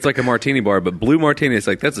be like it's like a martini bar. But Blue Martini, it's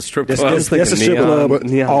like that's a strip club. That's like a a strip neon- club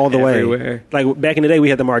neon all the way. everywhere. Like back in the day, we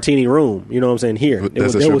had the Martini Room. You know what I'm saying? Here,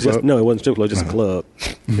 That's a strip club? no, it wasn't a strip club. Just a club.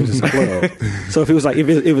 It was just a club. So if it was like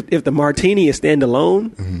if the Martini is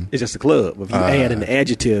standalone, it's just a club. If you add an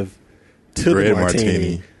adjective to Red the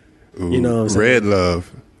Martini, Ooh, you know what I'm saying? Red love.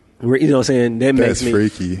 you know what I'm saying? That That's makes me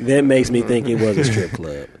freaky. That makes me think it was a strip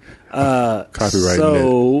club. Copyright.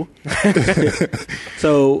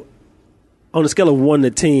 So on a scale of 1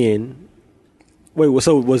 to 10,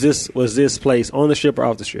 so was this place on the strip or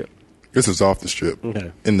off the strip? This was off the strip.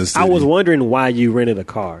 Okay. In the city. I was wondering why you rented a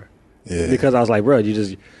car. Yeah. Because I was like, bro,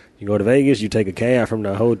 you You go to Vegas, you take a cab from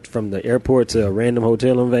the airport to a random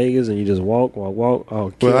hotel in Vegas, and you just walk. Oh,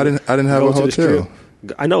 well, I didn't have a hotel.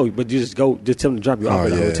 I know, but you just tell them to drop you off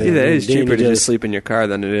at the hotel. Yeah, it is cheaper to just sleep in your car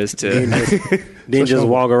than it is to then just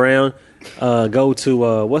walk around. Go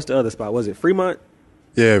to what's the other spot? Was it Fremont?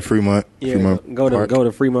 Yeah, Fremont. Yeah, Fremont go Park.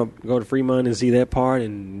 to Fremont. Go to Fremont and see that part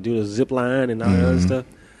and do the zip line and all that other stuff.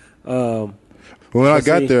 When I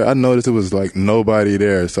got there, I noticed it was like nobody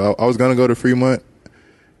there. So I was gonna go to Fremont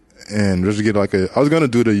and just get I was gonna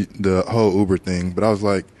do the whole Uber thing, but I was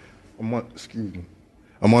like, I'm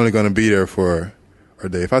only gonna be there for a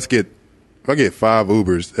day. If I get 5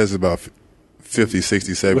 Ubers, that's about 50,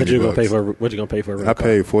 60, 70 What you bucks. gonna pay for a rental I car?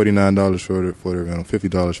 paid $49 for the rental,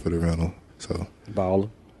 $50 for the rental. So Baller.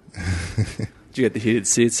 Did you get the heated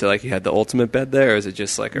seats? So like you had the ultimate bed there, or is it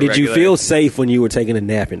just like a Did regular? you feel safe when you were taking a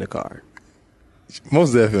nap in the car?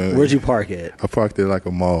 most definitely. Where'd you park at? I parked at like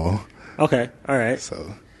a mall. Okay, all right.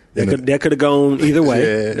 So That could have gone either way.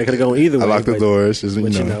 Yeah. That could have gone either way. I locked the doors. Just,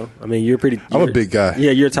 But you know, I mean, I'm a big guy.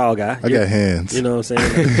 Yeah, you're a tall guy. I got hands. You know what I'm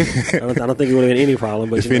saying? I don't think it would have been any problem.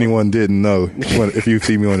 But If anyone didn't know, if you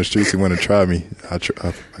see me on the streets and want to try me, I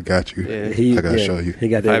got you. Yeah. I got to show you. He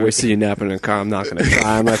got If that. I ever see you napping in a car, I'm not going to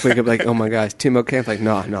try. I'm like, wake up like, oh my gosh, Team OK. I'm like,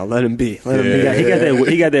 no, let him be. Let him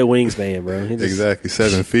be. He got that wingspan, bro. He just, Exactly,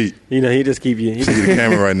 7 feet. You know, he just keep you. See the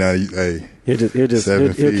camera right now. Hey, He'll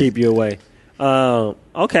keep you away.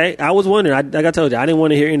 Okay, I was wondering. Like I told you, I didn't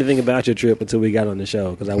want to hear anything about your trip until we got on the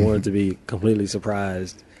show because I wanted to be completely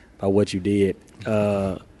surprised by what you did.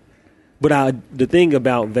 But the thing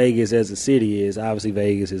about Vegas as a city is obviously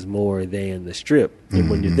Vegas is more than the Strip. And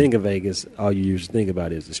when you think of Vegas, all you usually think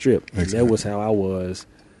about is the Strip. And that was how I was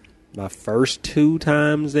my first 2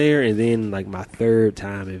 times there, and then like my 3rd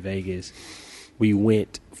time in Vegas, we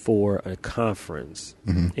went for a conference,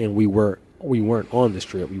 and we weren't on the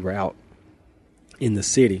Strip. We were out in the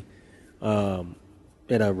city,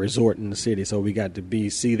 at a resort in the city. So we got to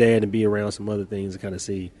see that and be around some other things and kind of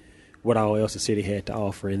see what all else the city had to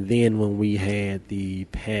offer. And then when we had the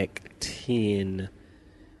Pac-10,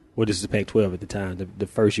 well, this is the Pac-12 at the time, the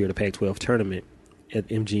first year of the Pac-12 tournament at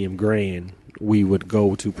MGM Grand, we would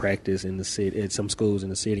go to practice in the city at some schools in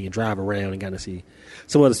the city and drive around and kind of see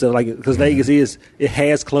some other stuff. Like, because Vegas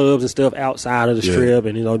has clubs and stuff outside of the Strip,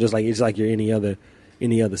 and just like it's like you're any other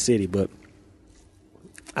city. But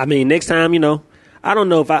I mean, next time, I don't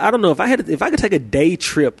know if I could take a day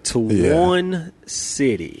trip to one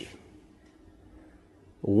city,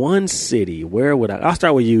 where would I? I'll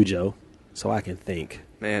start with you, Joe, so I can think.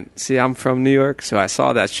 Man, see, I'm from New York, so I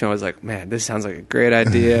saw that show. I was like, man, this sounds like a great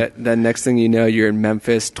idea. Then next thing you know, you're in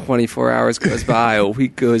Memphis. 24 hours goes by, a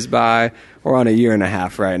week goes by. We're on a 1.5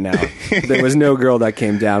 years right now. There was no girl that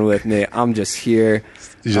came down with me. I'm just here.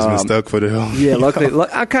 You just been stuck for the hell. Yeah, luckily,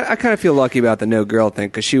 I kind of feel lucky about the no girl thing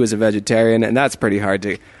because she was a vegetarian, and that's pretty hard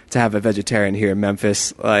to have a vegetarian here in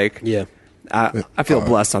Memphis. Like, Yeah. I feel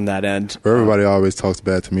blessed on that end. Everybody always talks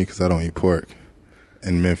bad to me because I don't eat pork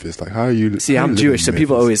in Memphis. Like, how are you? See, I'm Jewish, so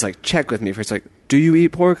people always like check with me first. Like, do you eat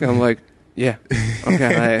pork? And I'm like, yeah,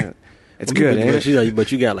 okay, it's good.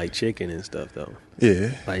 But you got like chicken and stuff though.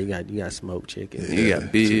 Yeah. Like you got smoked chicken. You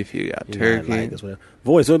got beef, you got turkey. Whatever.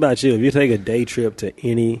 Voice, what about you? If you take a day trip to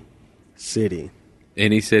any city,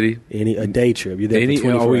 Any city? a day trip, you're there for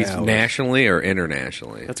 24 hours. Nationally or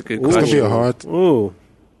internationally? That's a good It's question. gonna be a hard. Ooh.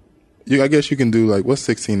 I guess you can do like what's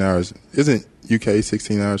 16 hours? Isn't UK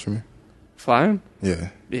 16 hours from here? Flying? Yeah.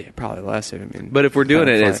 Yeah, probably less. I mean, But if we're doing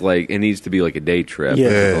it, flying. it's like it needs to be like a day trip Yeah. or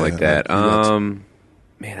something Yeah, like that. like,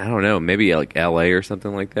 Man, I don't know. Maybe like LA or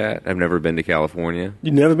something like that. I've never been to California.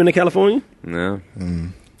 You never been to California? No.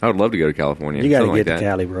 I would love to go to California. You got to something get like to that.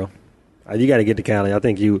 Cali, bro. You got to get to Cali. I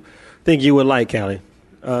think you would like Cali.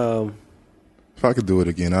 If I could do it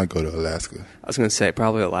again, I'd go to Alaska. I was going to say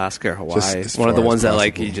probably Alaska or Hawaii. as One of the far as ones that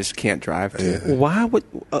like possible. you just can't drive to. Yeah. Why would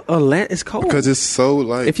it's cold? Because it's so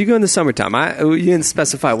like If you go in the summertime, you didn't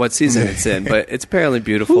specify what season it's in, but it's apparently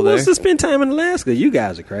beautiful who there. wants to spend time in Alaska? You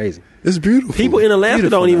guys are crazy. it's beautiful. People in Alaska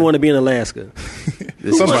Beautiful don't even there. want to be in Alaska.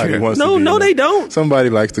 Somebody wants to No, be no, in they it. don't. Somebody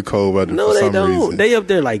likes the cold weather. No, for they some don't. reason. They up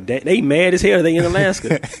there like they mad as hell. They in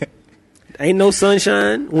Alaska. Ain't no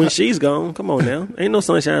sunshine when she's gone. Come on now, ain't no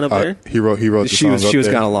sunshine up there. He wrote the She song was up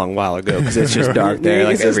there. gone a long while ago because it's just dark there Yeah,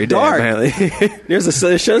 like it's just every day. dark. Apparently. There's a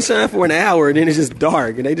sunshine for an hour, and then it's just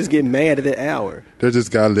dark, and they just get mad at that hour. There's this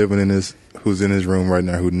guy living who's in his room right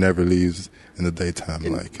now who never leaves in the daytime.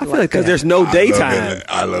 Like, I feel like because there's no daytime.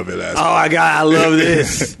 I love it. Oh my god, I love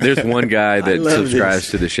this. There's one guy that love subscribes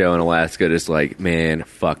this. to the show in Alaska just like, man,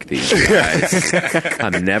 fuck these guys.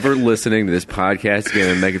 I'm never listening to this podcast again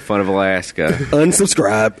and making fun of Alaska.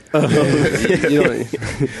 Unsubscribe. You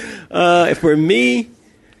know, For me,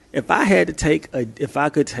 If I could take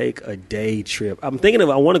a day trip, I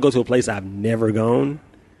want to go to a place I've never gone,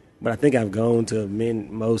 but I think I've gone to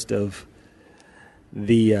most of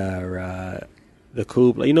the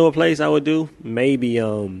cool. You know, a place I would do maybe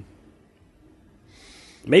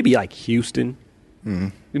like Houston. Mm-hmm.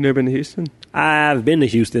 You've never been to Houston? I've been to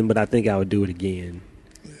Houston, but I think I would do it again.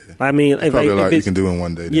 Yeah. I mean, probably a lot you can do in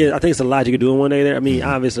one day. Then. Yeah, I think it's a lot you can do in one day there. I mean,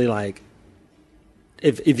 obviously, like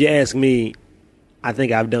if you ask me, I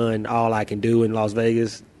think I've done all I can do in Las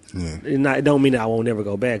Vegas. Yeah. It don't mean that I won't never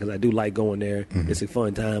go back because I do like going there. Mm-hmm. It's a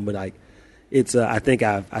fun time, but like it's I think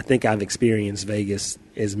I've experienced Vegas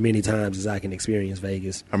as many times as I can experience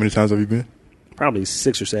Vegas. How many times have you been? Probably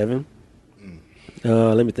 6 or 7.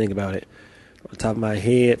 Let me think about it. On the top of my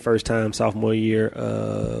head, first time sophomore year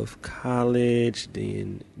of college,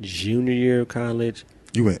 then junior year of college.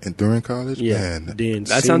 You went during college? Yeah. Man. Then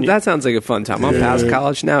that sounds like a fun time. I'm past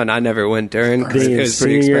college now, and I never went during. Then it was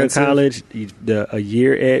pretty senior year of expensive. college, a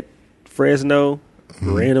year at Fresno,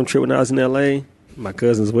 random trip when I was in L.A., my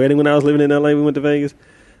cousin's wedding when I was living in L.A., we went to Vegas.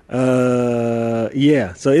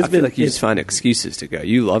 Yeah, so it's I feel like you just find excuses to go.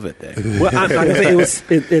 You love it there. Well, like I said, it was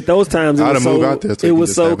at those times. It was so, out there it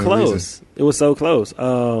was so close. It was so close.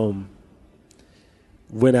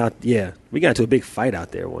 Went out. Yeah, we got into a big fight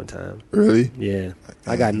out there one time. Really? Yeah,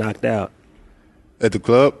 I got knocked out at the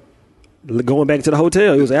club. Going back to the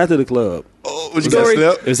hotel, it was after the club. Oh, was you got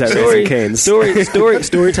slept? It was at Raising Cane's.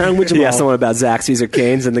 Story time with Jamal. Yeah, someone about Zaxby's or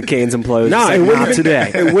Cane's, and the Cane's imploded. No, it wasn't even,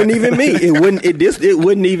 today. It wasn't even me. It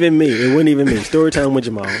wasn't even me. It wasn't even me. Story time with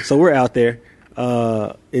Jamal. So we're out there.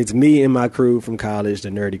 It's me and my crew from college, the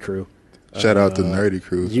nerdy crew. Shout out to the nerdy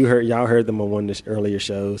crew. Y'all heard them on one of the earlier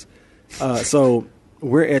shows. So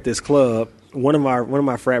we're at this club. One of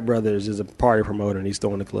my frat brothers is a party promoter, and he's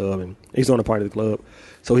throwing the club, and he's throwing a party at the club.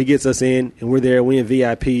 So he gets us in, and we're there. We in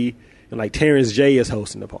VIP, and like Terrence J is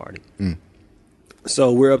hosting the party.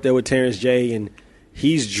 So we're up there with Terrence J, and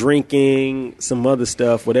he's drinking some other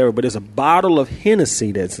stuff, whatever. But there's a bottle of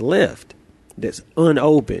Hennessy that's left, that's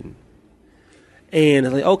unopened. And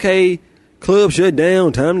I'm like, okay, club shut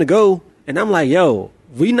down, time to go. And I'm like, yo,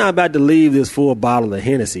 we not about to leave this full bottle of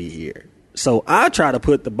Hennessy here. So I try to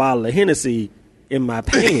put the bottle of Hennessy in my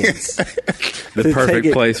pants. The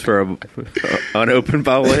perfect place for an unopened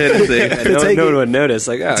bottle of Hennessy. No one would notice.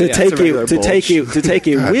 Like, oh, to yeah, take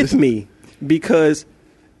it with me, because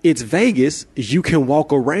it's Vegas. You can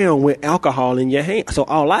walk around with alcohol in your hand. So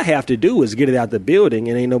all I have to do is get it out the building,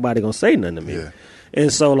 and ain't nobody gonna say nothing to me. Yeah.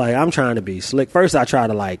 And so like I'm trying to be slick. First I try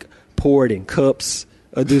to like pour it in cups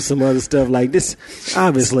or do some other stuff like this.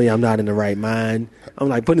 Obviously I'm not in the right mind. I'm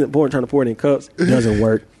like trying to pour it in cups. It doesn't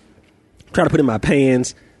work. Try to put it in my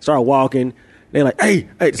pants. Start walking. They're like, hey,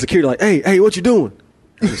 the security like, hey, what you doing?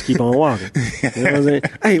 I just keep on walking. You know what I'm saying?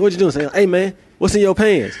 Hey, what you doing? Saying, hey, man, what's in your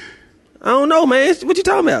pants? I don't know, man. What you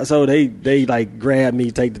talking about? So they like grab me,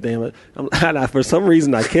 take the damn. For some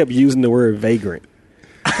reason, I kept using the word vagrant.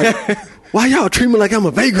 Like, why y'all treat me like I'm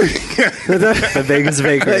a vagrant? A Vegas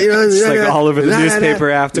vagrant. You know, just like all over the newspaper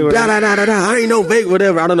afterwards. I ain't no vagrant,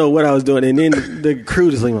 whatever. I don't know what I was doing. And then the crew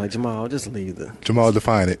just like, Jamal, just leave Jamal,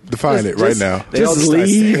 define it right now. Just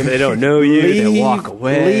leave. They don't know you. They walk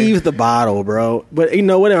away. Leave the bottle, bro. But you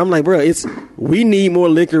know whatever. I'm like, bro, we need more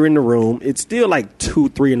liquor in the room. It's still like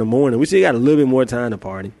 2-3 in the morning. We still got a little bit more time to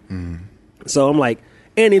party. So I'm like,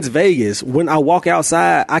 and it's Vegas. When I walk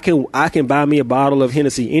outside, I can buy me a bottle of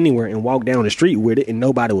Hennessy anywhere and walk down the street with it, and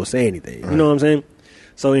nobody will say anything. Right. You know what I'm saying?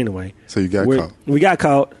 So anyway, so you got caught. We got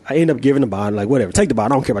caught. I end up giving the bottle, like whatever. Take the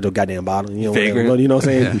bottle. I don't care about your goddamn bottle. You know, whatever. You know what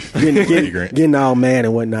I'm saying? Getting all mad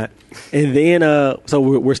and whatnot. And then so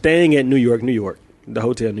we're staying at New York, the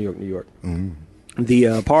hotel New York.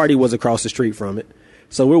 The party was across the street from it.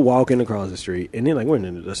 So we're walking across the street, and then like we're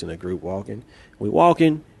just in a group walking. We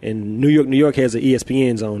walking, and New York has an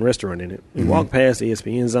ESPN Zone restaurant in it. We walk past the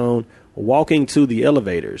ESPN Zone, walking to the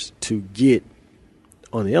elevators to get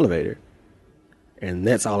on the elevator, and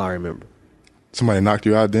that's all I remember. Somebody knocked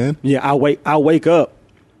you out then? Yeah, I wake up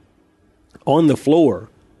on the floor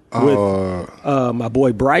with my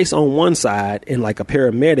boy Bryce on one side and like a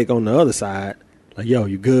paramedic on the other side. Like, yo,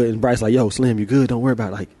 you good? And Bryce like, yo, Slim, you good? Don't worry about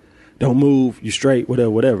it. Like, don't move, you straight,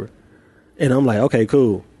 whatever. And I'm like, okay,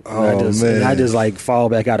 cool. And I just like fall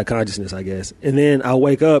back out of consciousness, I guess. And then I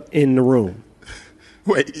wake up in the room.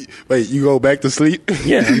 Wait, you go back to sleep?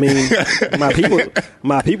 Yeah, I mean,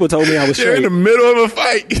 my people told me I was straight. You're in the middle of a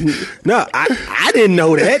fight. No, I didn't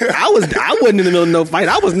know that. I wasn't in the middle of no fight.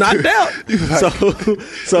 I was knocked out. So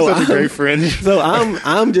such a great friend. So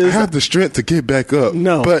I'm just. I have the strength to get back up.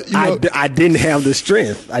 No, but you know, I didn't have the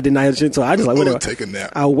strength. I did not have the strength. So I just like whatever. Take a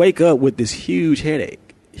nap. I wake up with this huge headache.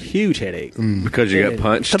 huge headache. Because you got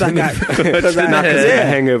punched. Because I got because I Not because yeah, a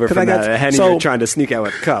hangover from got that. Henny, you're trying to sneak out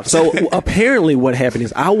with cuffs. So apparently, what happened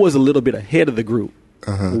is I was a little bit ahead of the group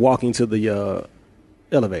walking to the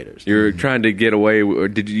elevators. You're trying to get away. Or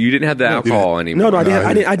you didn't have the alcohol anymore? No,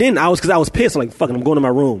 I didn't. I was because I was pissed. I'm like, fucking, I'm going to my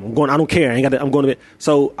room. I don't care. I'm going to bed.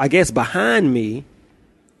 So I guess behind me,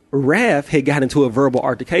 Raph had got into a verbal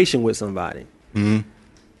altercation with somebody,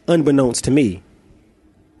 unbeknownst to me.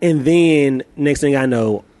 And then next thing I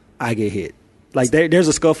know, I get hit. Like there's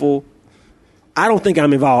a scuffle. I don't think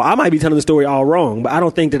I'm involved. I might be telling the story all wrong, but I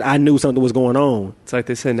don't think that I knew something was going on. It's like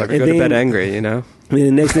they say, never go to bed angry, you know? And then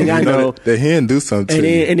the next thing I know... The hen do something to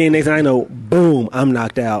you. And then next thing I know, boom, I'm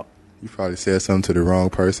knocked out. You probably said something to the wrong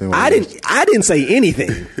person. I didn't say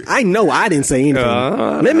anything. I know I didn't say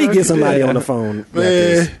anything. Let me get somebody on the phone.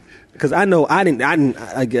 Because I know I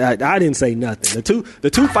didn't say nothing. The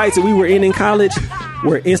two fights that we were in college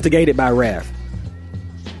were instigated by Raph.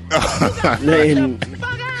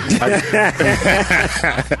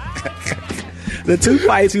 The two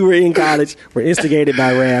fights we were in college were instigated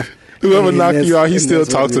by Raph. Whoever knocked you out, he still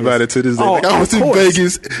talks about it to this day. Like, I was in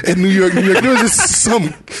Vegas and New York. There was just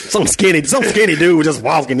some skinny dude just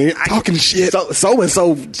walking in, talking shit. So and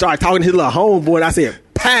so started talking to his little homeboy, and I said,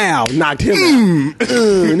 "Pow!" Knocked him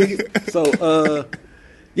out. So,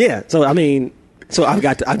 yeah. So I mean. So I've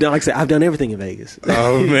done everything in Vegas.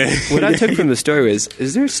 Oh man! What I took from the story was: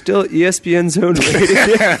 is there still ESPN Zone radio?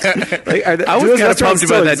 I was kind of pumped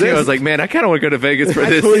about that too. I was like, man, I kind of want to go to Vegas for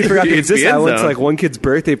this. I totally forgot they exist. I went to Zone. like one kid's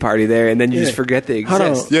birthday party there, and then you just forget they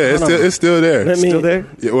exist. Yeah, it's still there. Still there?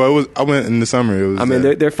 Yeah, well, I went in the summer. It was. I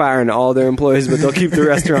mean, they're firing all their employees, but they'll keep the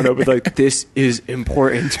restaurant open. Like, this is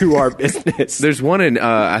important to our business. There's one in,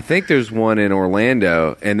 I think there's one in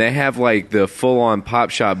Orlando, and they have like the full-on pop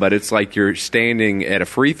shop, but it's like you're standing at a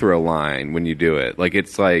free throw line when you do it. Like,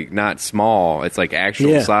 it's like not small, it's like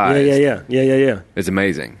actual size. Yeah. It's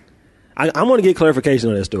amazing. I want to get clarification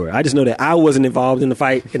on that story. I just know that I wasn't involved in the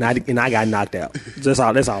fight, and I got knocked out. That's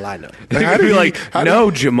all I know. You'd be like,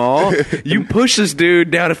 no, Jamal, you push this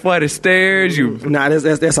dude down a flight of stairs.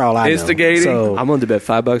 That's all I know. Instigating. So, I'm willing to bet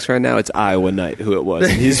 $5 right now. It's Iowa Night who it was.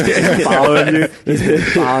 And he's following you. He's been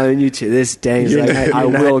following you to this day. He's like, I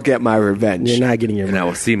will get my revenge. You're not getting your money. And I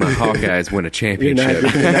will see my Hawkeyes win a championship.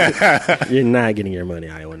 You're not getting your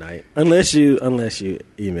money, Iowa Night, unless you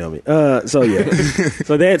email me. So yeah.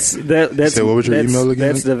 So that's So what was your email again?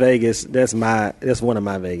 That's the Vegas. That's one of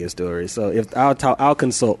my Vegas stories. So if I'll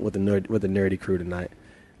consult with the nerdy crew tonight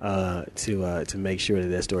to make sure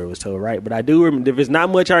that story was told right. But I do remember, if it's not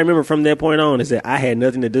much I remember from that point on, is that I had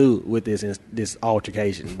nothing to do with this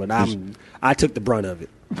altercation. But I took the brunt of it.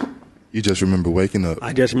 You just remember waking up.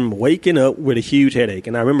 I just remember waking up with a huge headache,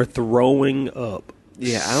 and I remember throwing up.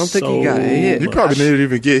 Yeah, I don't think you got hit. You probably didn't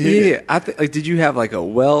even get hit. Yeah, I think. Like, did you have like a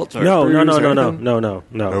welt? Or No. There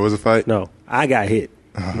was a fight? No, I got hit.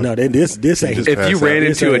 No, this ain't. If you ran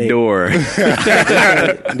into a door,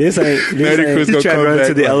 this ain't. You tried to run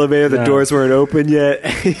to the elevator. The doors weren't open yet.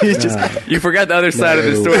 you forgot the other side of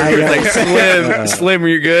the story. Where it's like Slim,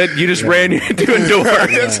 you're good. You just ran into a door.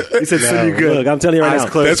 He said, "Slim, you're good." Look, I'm telling you right now.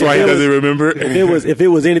 That's why he doesn't remember. If it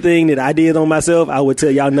was anything that I did on myself, I would tell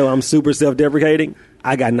y'all. No, I'm super self-deprecating.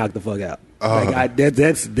 I got knocked the fuck out.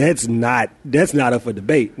 That's not up for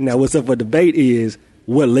debate. Now, what's up for debate is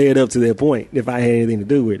what led up to that point. If I had anything to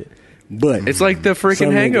do with it, but it's like the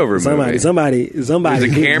freaking Hangover movie. Somebody. There's a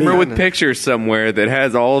camera with pictures somewhere that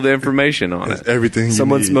has all the information on it. Everything.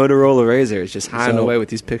 Someone's Motorola Razr is just hiding away with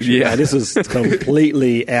these pictures. Yeah, this was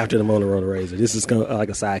completely after the Motorola Razr. This is like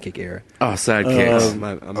a sidekick era. Oh, sidekicks.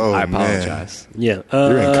 I apologize. Yeah,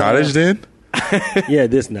 you're in college then? Yeah,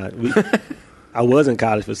 I was in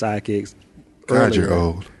college for sidekicks. God, you're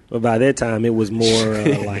old. But by that time, it was more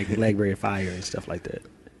like Blackberry Fire and stuff like that.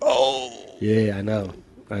 Oh, yeah, I know.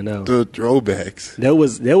 The throwbacks. There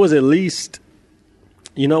was at least,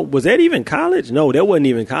 was that even college? No, that wasn't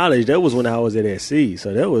even college. That was when I was at SC.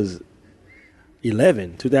 So that was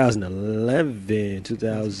 2011,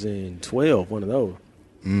 2012, one of those.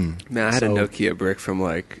 Man, I had a Nokia brick from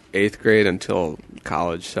like 8th grade until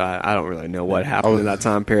college, so I don't really know what happened in that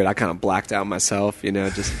time period. I kind of blacked out myself,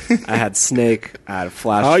 I had Snake, I had a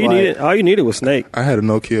flashlight. All you needed was Snake. I had a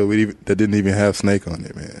Nokia that didn't even have Snake on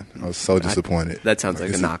it, man. I was so disappointed. That sounds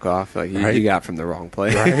like a knockoff. Like you got from the wrong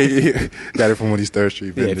place. Right? Got it from one of these Third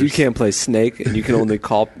Street vendors. Yeah, if you can't play Snake and you can only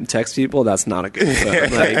text people, that's not a good phone.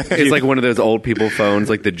 It's like one of those old people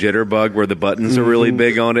phones, like the jitterbug, where the buttons are really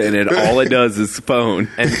big on it, and all it does is phone.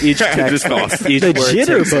 And each text, each the word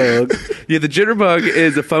jitterbug. Yeah, the Jitterbug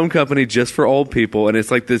is a phone company just for old people, and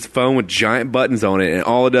it's like this phone with giant buttons on it, and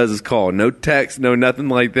all it does is call. No text, no nothing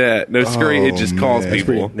like that. No screen. It just calls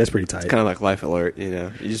people. That's pretty tight. Kind of like Life Alert, you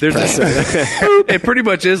know. You just There's press it. It pretty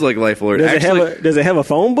much is like Life Alert. Does it have a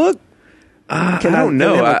phone book? I don't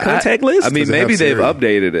know. Can it have a contact list? I mean, Does it maybe have they've Siri?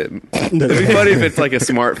 updated it. It'd be funny if it's like a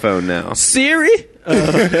smartphone now. Siri?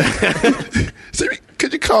 Siri,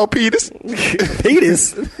 could you call Peters?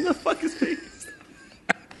 Peters? The fuck is Peters?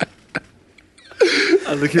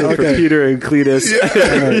 I look at the computer and Cletus.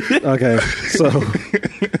 Okay, so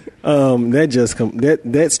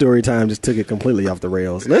that story time just took it completely off the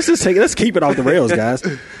rails. Let's keep it off the rails, guys.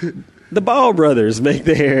 The Ball brothers make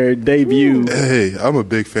their debut Hey, I'm a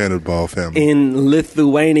big fan of the Ball family. in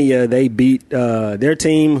Lithuania. They beat their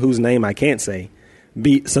team, whose name I can't say,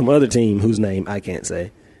 beat some other team whose name I can't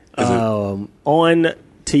say. On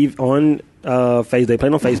TV, on Face, they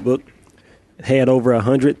played on Facebook. Had over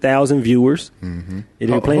 100,000 viewers. Mm-hmm.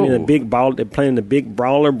 They're playing in a big ball. They're playing the Big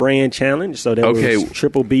Brawler Brand Challenge. So there was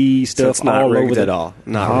Triple B stuff it's not all rigged over at all.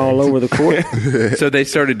 Not all rigged. over the court. So they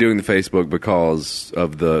started doing the Facebook because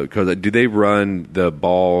do they run the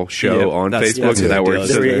ball show on that's Facebook? Is that where it's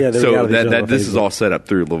they're so reality show on this is Facebook. all set up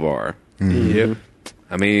through LeVar. Mm-hmm. Yep.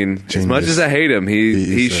 I mean, as Genius. much as I hate him,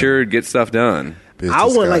 he is, sure gets stuff done.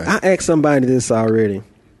 I asked somebody this already.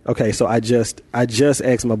 Okay, so I just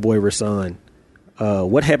asked my boy Rasan,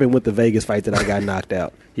 what happened with the Vegas fight that I got knocked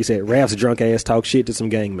out? He said Raf's drunk ass talked shit to some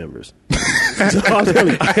gang members. So I'm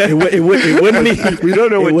telling you, it wasn't me. We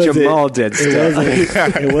don't know It what wasn't- Jamal did.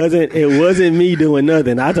 It wasn't me doing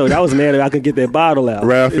nothing. I was mad that I could get that bottle out.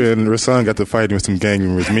 Raph and Rasan got to fighting with some gang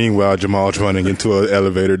members. Meanwhile, Jamal's running into an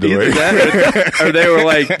elevator door. Either that, or they were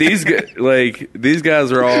like these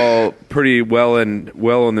guys are all pretty well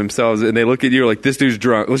on themselves, and they look at you like, this dude's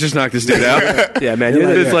drunk. Let's just knock this dude out. Yeah, man.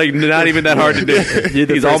 It's like not even that hard to do. You're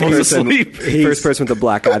the He's first almost person- asleep. First person with the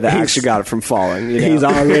black eye that actually got it from falling. You know?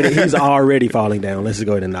 He's already falling down. Let's just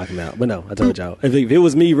go ahead and knock him out. But no, I told y'all, if it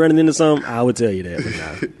was me running into something, I would tell you that.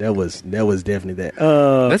 But no, that was definitely that.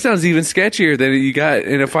 That sounds even sketchier than you got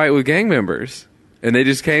in a fight with gang members, and they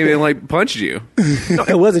just came and like punched you. No,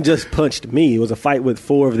 it wasn't just punched me. It was a fight with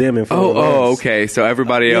four of them and four of us. Oh, okay. So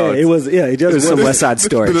everybody Yeah, else. it was. Yeah, it just It was some wasn't- West Side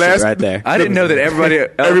Story the shit last- right there. I didn't know that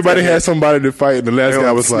Everybody had somebody to fight, and the last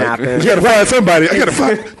guy was like, snapping. "You gotta find somebody. I gotta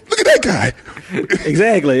find. Look at that guy."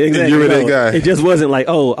 Exactly. You were that guy. It just wasn't like,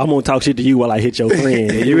 oh, I'm gonna talk shit to you while I hit your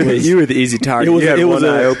friend. You were the easy target. It was. You had It was. one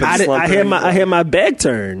eye open, I had my back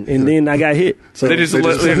turned, and then I got hit. So They just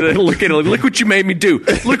look at it. Look what you made me do.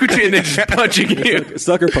 Look what you and they're just punching you.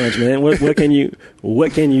 sucker punch, man. What can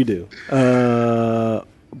you do?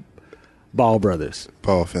 Ball brothers.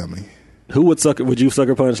 Ball family. Would you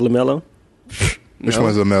sucker punch LaMelo? Which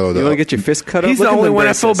one's LaMelo You though? want to get your fist cut off? He's Look the at only them one I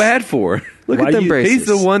braces. feel bad for. Look Why at them you- braces. He's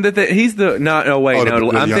the one he's the not. Oh wait, Oh,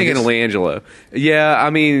 no. the I'm thinking of youngest? LiAngelo. Yeah, I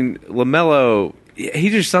mean LaMelo.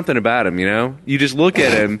 He's just something about him, you know. You just look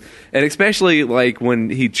at him, and especially like when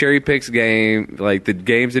he cherry picks like the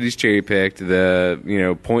games that he's cherry picked,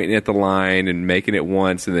 pointing at the line and making it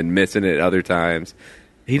once and then missing it other times.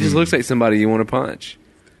 He just looks like somebody you want to punch.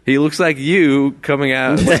 He looks like you coming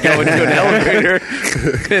out, like going to an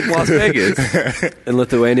elevator in Las Vegas. In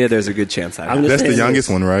Lithuania, there's a good chance I I'm have. just That's the saying youngest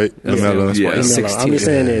this. one, right? LaMelo. Yeah. He's LaMelo. 16. I'm just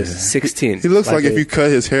saying this. 16. He looks like if it. you cut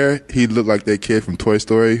his hair, he'd look like that kid from Toy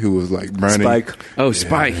Story who was like burning. Spike. Oh,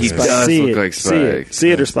 Spike. He Yeah. does See look it. like See Spike. it.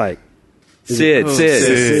 See it or Spike? Sid.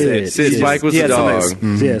 Sid. Spike was He the had some dog.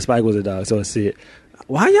 nice- Yeah, Spike was a dog, so I see it.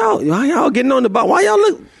 Why y'all getting on the ball? Why y'all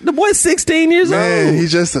look? The boy's 16 years Man, old.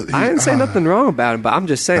 he's just. I didn't say nothing wrong about him, but I'm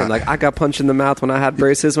just saying, like, I got punched in the mouth when I had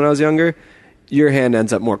braces when I was younger. Your hand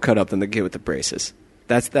ends up more cut up than the kid with the braces.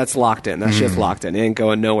 That's locked in. That shit's locked in. It ain't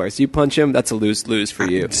going nowhere. So you punch him, that's a lose for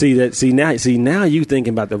you. See now you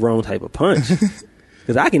thinking about the wrong type of punch.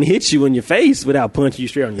 Because I can hit you in your face without punching you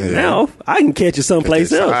straight on your mouth. I can catch you someplace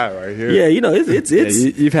That else. side right here. Yeah, you know it's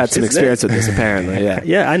You've had some it's experience that. with this, apparently. Yeah.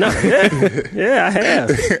 Yeah, I know. Yeah, I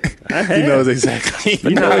have. He knows exactly.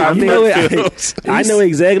 You know, I know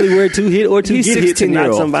exactly where to hit or to He's get hit to knock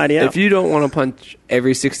 16-year-old. somebody out. If you don't want to punch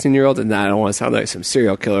every 16-year-old, and I don't want to sound like some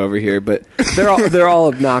serial killer over here, but they're all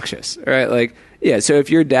obnoxious, right? Like, yeah. So if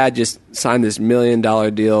your dad just signed this $1 million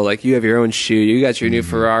deal, like you have your own shoe, you got your new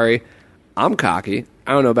Ferrari. I'm cocky.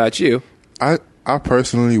 I don't know about you. I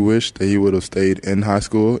personally wish that he would have stayed in high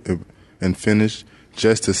school and finished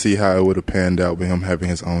just to see how it would have panned out with him having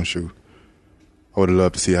his own shoe. I would have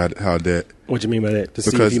loved to see how that. What you mean by that? To see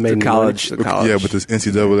if Because you made the any college- money? college. Yeah, but this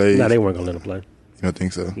NCAA. No, they weren't gonna let him play. You don't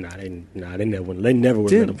think so? Nah, they never would let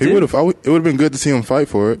him. He would have. It would have been good to see him fight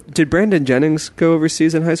for it. Did Brandon Jennings go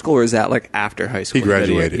overseas in high school, or is that like after high school? He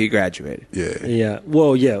graduated. He graduated. Yeah. Yeah.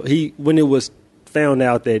 Well, yeah. When it was found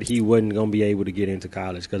out that he wasn't going to be able to get into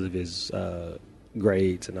college because of his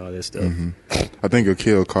grades and all this stuff. Mm-hmm. I think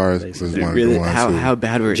Akil Carr was one of the ones how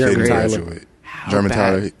bad were his German grades? Tyler. German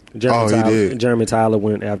Tyler. He did. German Tyler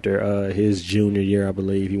went after his junior year, I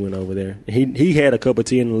believe. He went over there. He had a cup of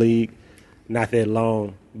tea in the league, not that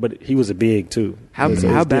long, but he was a big too. How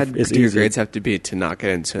bad do your grades have to be to not get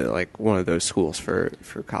into like one of those schools for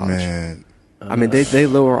college? Man, I mean, they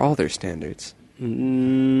lower all their standards. Well,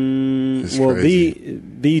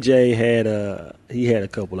 BJ had a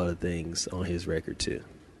couple other things on his record too.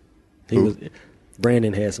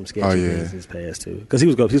 Brandon had some sketchy things in his past too, because he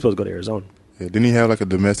was supposed to go to Arizona. Yeah, didn't he have like a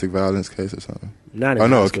domestic violence case or something? Not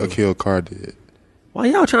in high school. Akil Carr did. Why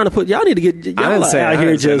y'all trying to put? Y'all need to get y'all out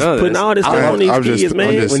here just putting all this stuff on these kids, man.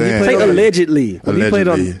 I'm just saying. Say allegedly.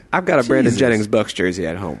 I've got a Brandon Jennings Bucks jersey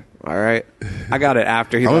at home. All right, I got it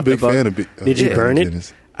after he. I'm a left big the fan of. Did you burn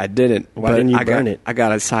it? I didn't. Why didn't you burn it? I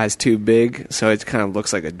got a size too big, so it kind of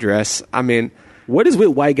looks like a dress. I mean, what is with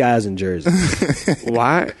white guys in jerseys?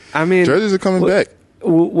 Why? I mean, jerseys are coming back.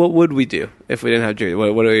 What would we do if we didn't have jerseys?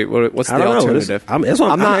 What's the alternative? I'm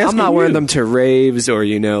not wearing them to raves or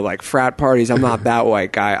like frat parties. I'm not that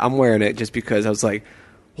white guy. I'm wearing it just because I was like,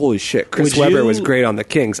 holy shit, Chris Webber was great on the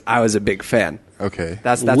Kings. I was a big fan. Okay,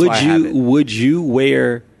 that's why I have it. Would you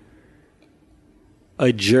wear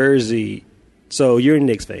a jersey? So you're a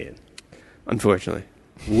Knicks fan. Unfortunately.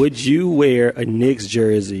 Would you wear a Knicks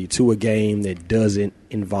jersey to a game that doesn't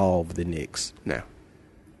involve the Knicks? No.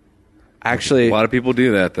 Actually, a lot of people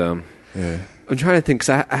do that, though. Yeah. I'm trying to think,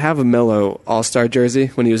 because I have a Melo All-Star jersey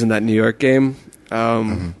when he was in that New York game.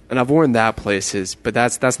 And I've worn that places, but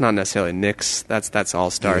that's not necessarily Knicks. That's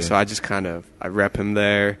All-Star. Yeah. So I just I rep him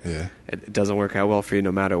there. Yeah. It doesn't work out well for you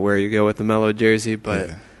no matter where you go with the Melo jersey, but...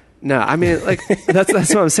 Yeah. No, I mean, like, that's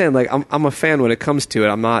what I'm saying. Like, I'm a fan when it comes to it.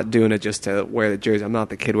 I'm not doing it just to wear the jersey. I'm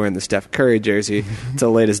not the kid wearing the Steph Curry jersey to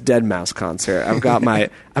the latest Deadmau5 concert. I've got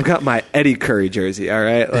my Eddie Curry jersey, all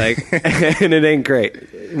right? Like, and it ain't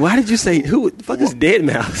great. Why did you say, who the fuck is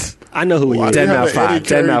Deadmau5? I know who he is.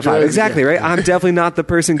 Deadmau5. Exactly, right? I'm definitely not the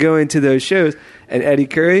person going to those shows. And Eddie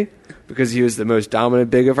Curry, because he was the most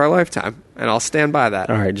dominant big of our lifetime. And I'll stand by that.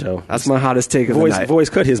 All right, Joe. That's my hottest take of the night. Voice,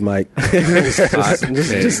 cut his mic. just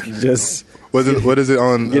what is it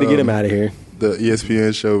on? Get him out of here. The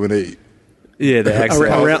ESPN show when they... Yeah, the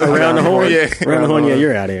around the horn. Yeah, around the horn. Yeah,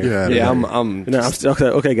 you're out of here. Yeah, I'm still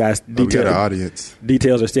okay, guys. We got an audience.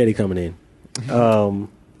 Details are steady coming in.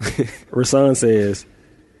 Rasan says,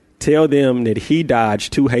 "Tell them that he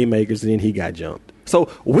dodged 2 haymakers and then he got jumped."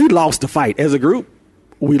 So we lost the fight as a group.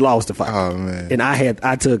 We lost the fight. Oh man! And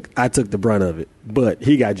I took the brunt of it, but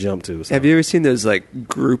he got jumped too. So. Have you ever seen those like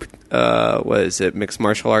group mixed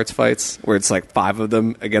martial arts fights where it's like 5 of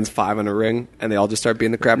them against 5 in a ring and they all just start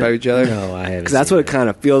beating the crap out of each other? No, I haven't. Because that's what it kind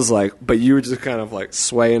of feels like. But you were just kind of like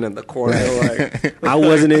swaying in the corner. Like I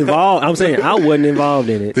wasn't involved. I'm saying I wasn't involved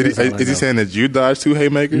in it. Is he saying that you dodged 2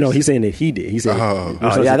 haymakers? No, he's saying that he did. He said,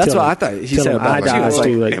 yeah, that's what I thought. He said I dodged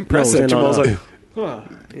 2. Like, impressive. I was like.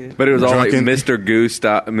 But it was all like Mr. Magoo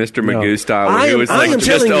style. Where he was like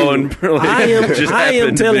just on. I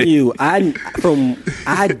am telling you.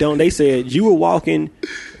 They said you were walking.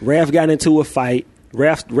 Raph got into a fight.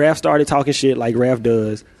 Raph started talking shit like Raph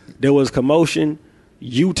does. There was commotion.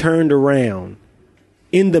 You turned around.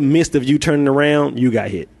 In the midst of you turning around, you got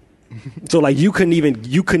hit. So like you couldn't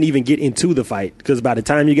even get into the fight because by the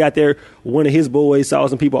time you got there, one of his boys saw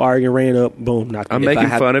some people arguing, ran up, boom, knocked. I'm making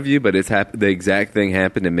fun of you, but the exact thing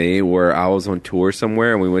happened to me where I was on tour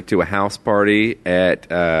somewhere and we went to a house party at.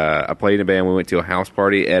 I played in a band. We went to a house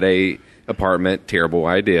party at a apartment. Terrible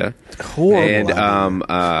idea. Horrible. And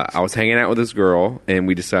I was hanging out with this girl, and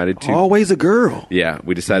we decided to always a girl. Yeah,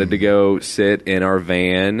 we decided to go sit in our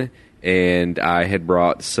van. And I had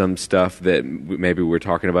brought some stuff that maybe we were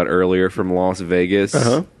talking about earlier from Las Vegas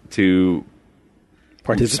to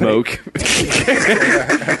smoke.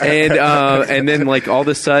 And then like all of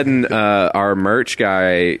a sudden our merch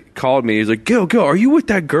guy called me. He's like, Gil, are you with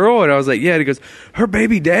that girl? And I was like, yeah. And he goes, her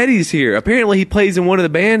baby daddy's here. Apparently he plays in one of the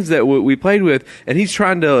bands that we played with, and he's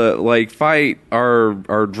trying to like fight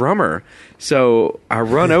our drummer. So I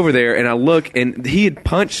run over there and I look, and he had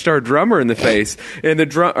punched our drummer in the face, and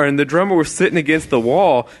the drummer was sitting against the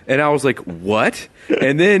wall, and I was like, "What?"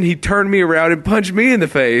 And then he turned me around and punched me in the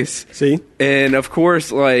face. See? And of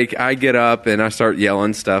course, like I get up and I start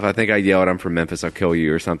yelling stuff. I think I yelled, "I'm from Memphis, I'll kill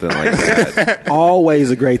you," or something like that. Always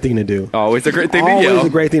a great thing to do. Always a great thing to yell. Always a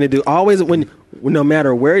great thing to do. Always when no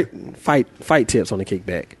matter where fight tips on the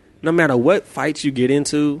kickback. No matter what fights you get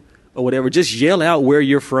into or whatever, just yell out where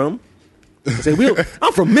you're from. Say,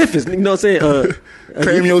 I'm from Memphis. You know what I'm saying?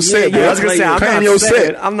 Claim your set. I was gonna say, claim your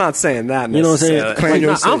set. I'm not saying that. You know what I'm saying? Claim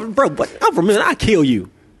your set. I'm from Memphis. I kill you.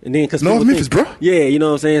 And then because North Memphis, bro. Yeah, you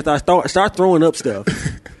know what I'm saying. Start throwing up stuff.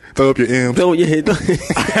 Throw up your M's.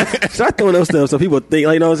 Start throwing up stuff so people think,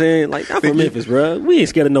 like, you know what I'm saying? Like, I'm from Memphis, bro. We ain't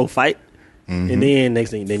scared of no fight. Mm-hmm. And then next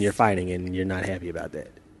thing, then you're fighting and you're not happy about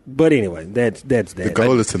that. But anyway, that's that. The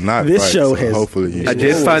goal is to not this fight. Show so has. Hopefully, I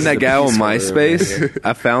did find that guy on MySpace.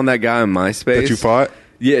 I found that guy on MySpace. That you fought?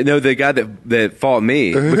 Yeah, no, the guy that fought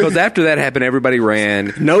me. Because after that happened, everybody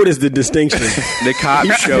ran. Notice the distinction. The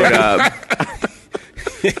cops showed up.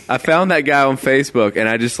 I found that guy on Facebook, and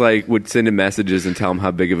I just would send him messages and tell him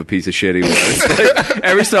how big of a piece of shit he was.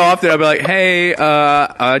 Every so often, I'd be like, "Hey,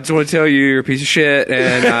 I just want to tell you you're a piece of shit,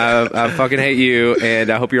 and I fucking hate you,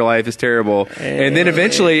 and I hope your life is terrible." And then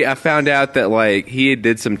eventually, I found out that he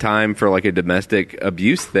did some time for a domestic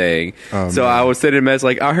abuse thing. So I was sending him a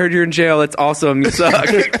message "I heard you're in jail. It's awesome. You suck."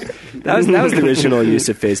 That was the original use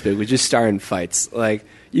of Facebook. Was just starting fights.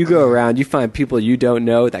 You go around, you find people you don't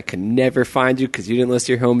know that can never find you because you didn't list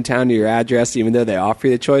your hometown or your address, even though they offer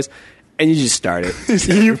you the choice, and you just start it.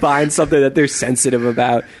 You find something that they're sensitive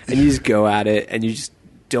about, and you just go at it, and you just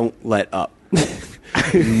don't let up.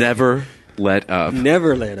 Never let up.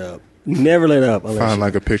 Never let up. Never let up. Find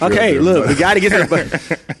a picture. Okay, look, we got to get there.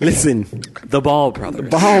 Listen, the Ball brothers. The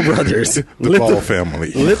Ball brothers. The Ball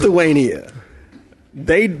family. Lithuania.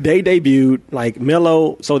 They debuted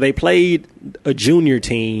Melo, so they played a junior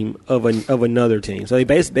team of another team. So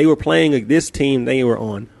they were playing this team they were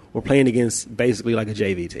on. Were playing against basically a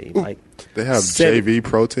JV team. They have JV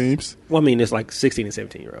pro teams. Well, I mean, it's 16 and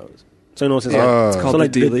 17-year-olds. So you know what I'm saying? It's called the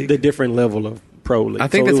D League. The different level of pro league. I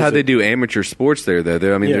think that's how they do amateur sports there,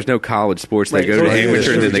 though. I mean, there's no college sports. They go to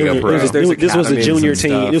amateur and then they go pro. This was a junior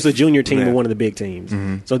team. This was a junior team of one of the big teams.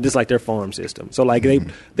 Mm-hmm. So this their farm system. So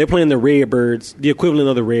they're playing the Redbirds, the equivalent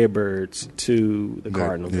of the Redbirds to the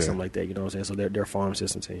Cardinals or something like that. You know what I'm saying? So they're their farm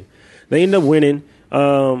system team. They end up winning.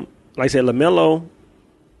 Like I said, LaMelo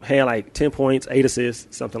had 10 points, 8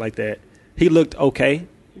 assists, something like that. He looked okay,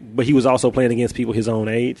 but he was also playing against people his own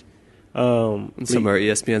age. Somewhere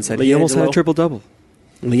ESPN said he almost had a triple-double.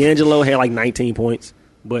 LiAngelo had 19 points,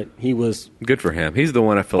 but he was good for him. He's the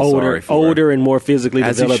one I feel older, sorry for. older and more physically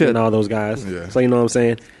As developed than all those guys. Yeah. So you know what I'm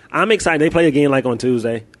saying? I'm excited. They play again on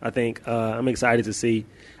Tuesday, I think. I'm excited to see.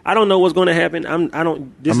 I don't know what's going to happen. I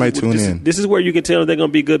might tune in. This is where you can tell if they're going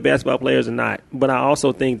to be good basketball players or not. But I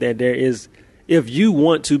also think that there is, if you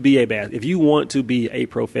want to be a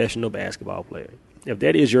professional basketball player, if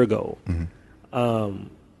that is your goal,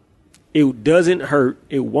 it doesn't hurt.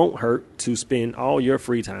 It won't hurt to spend all your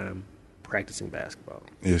free time practicing basketball.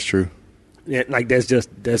 It's true. Yeah, that's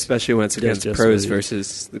especially when it's against pros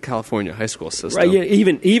versus the California high school system. Right. Yeah.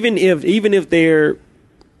 Even if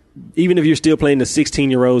you're still playing the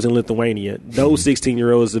 16-year-olds in Lithuania, those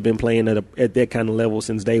 16-year-olds have been playing at that kind of level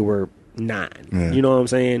since they were 9. Yeah. You know what I'm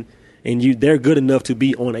saying? And they're good enough to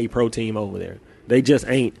be on a pro team over there. They just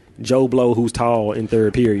ain't Joe Blow, who's tall in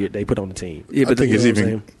third period. They put on the team. Yeah, but I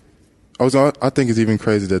think it's even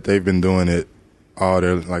crazy that they've been doing it all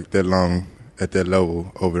their that long at that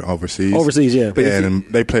level overseas. Overseas, yeah. And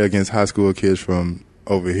they play against high school kids from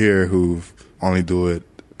over here who only do it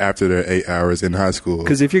after their 8 hours in high school.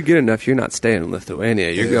 Because if you're good enough, you're not staying in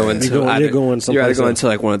Lithuania. You're going to you're either going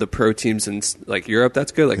to one of the pro teams in Europe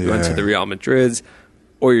that's good, going to the Real Madrids,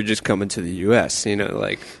 or you're just coming to the U.S.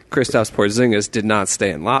 Kristaps Porzingis did not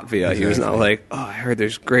stay in Latvia. Exactly. He was not I heard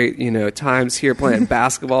there's great times here playing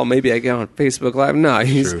basketball. Maybe I get on Facebook Live. No,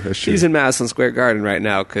 he's in Madison Square Garden right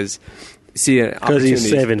now because he's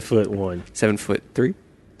 7'1", 7'3",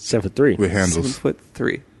 7'3" with handles,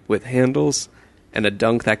 7'3" with handles. And a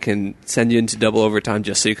dunk that can send you into double overtime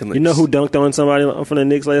just so you can lose. You know who dunked on somebody from the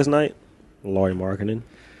Knicks last night? Laurie Markkinen.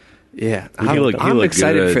 Yeah, I'm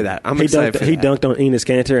excited for that. He dunked on Enes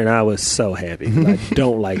Kanter, and I was so happy. I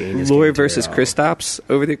don't like Enes Kanter. Laurie versus Kristaps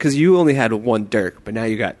over there, because you only had one Dirk, but now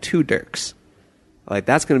you got 2 Dirks.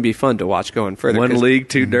 That's going to be fun to watch going further. One league,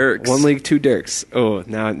 2 Dirks. One league, 2 Dirks. Oh,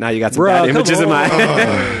 now you got some bad images in my.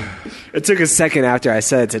 It took a second after I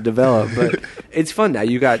said it to develop, but it's fun now.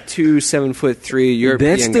 You got 2 7'3"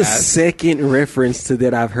 European guys. That's the second reference to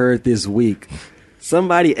that I've heard this week.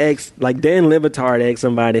 Somebody asked, Dan Le Batard asked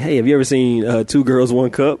somebody, "Hey, have you ever seen 2 Girls,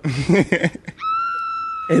 1 Cup?"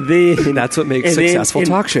 And then that's what makes successful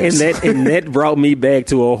talk shows. And that brought me back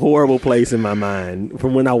to a horrible place in my mind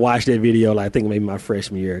from when I watched that video. I think maybe my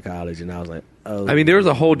freshman year of college, and I was like, I mean, there was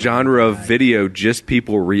a whole genre of video just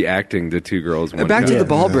people reacting to Two Girls One Back Cup. to the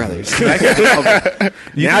Ball Brothers.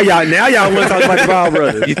 Now y'all want to talk about the Ball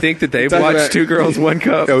Brothers. You think that they've Talk watched about- Two Girls One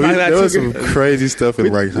Cup? Yo, there was some crazy stuff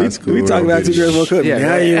in like high school. We talk about Two Girls One Cup. Yeah, Now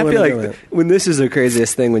right. you I wanna feel go like out. when this is the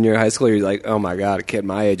craziest thing when you're in high school, you're like, oh my god, a kid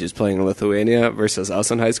my age is playing in Lithuania versus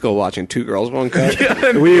us in high school watching Two Girls One Cup.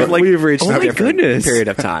 We've reached oh a my different goodness. period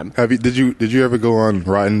of time. Did you ever go on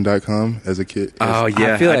Rotten.com as a kid? Oh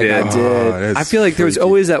yeah, I feel like did. I did. that's I feel like there was freaky.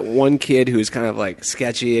 always that one kid who was kind of like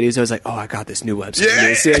sketchy, and he's always like, "Oh, I got this new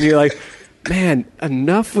website," and you're like, "Man,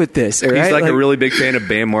 enough with this." Right? He's like a really big fan of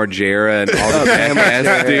Bam Margera and all the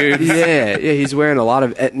badass dudes. yeah. He's wearing a lot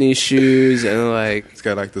of Etnies shoes and like It's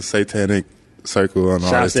got like the satanic circle on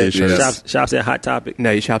all his Shops at, t-shirts. shops at Hot Topic.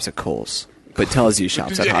 no, he shops at Kohl's, but tells you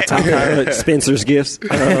shops at Hot Topic. Spencer's Gifts.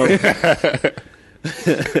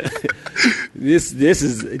 This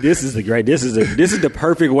is the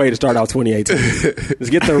perfect way to start out 2018. Let's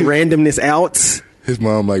get the randomness out. His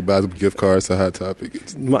mom like buys him gift cards to Hot Topic.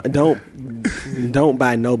 Don't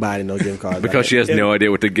buy nobody no gift cards Because she has no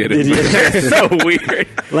idea what to get him. Yeah. It's so weird.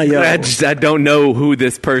 Like, yo. I don't know who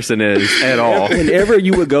this person is at all. Whenever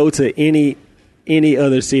you would go to any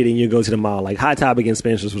other city, and you go to the mall. Like Hot Topic and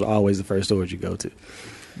Spencer's was always the first stores you go to.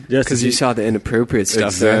 Just Because you saw the inappropriate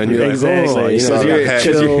stuff there, and Exactly. you're like, Exactly. oh, You you know, know, you're- Hat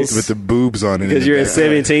chills. with the boobs on it. because you're a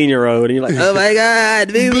 17-year-old and you're like, oh my god,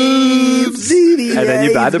 boobs, boobies, and then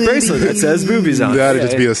you buy the bracelet that says boobies on it. That'd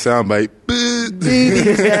just be a soundbite.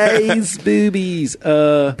 boobies, boobies.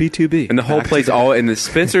 B2B. And the whole Back to place, the- and the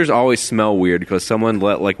Spencers always smell weird because someone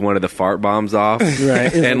let like one of the fart bombs off,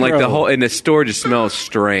 Right. and like the Bro. whole, and the store just smells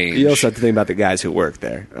strange. You also have to think about the guys who work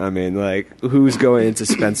there. I mean, like, who's going into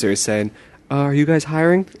Spencer's saying, "Are you guys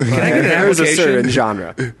hiring?" I get an There's a application? certain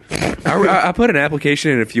genre. I put an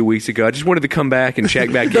application in a few weeks ago. I just wanted to come back and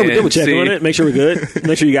check back in. Double and check see. on it. Make sure we're good.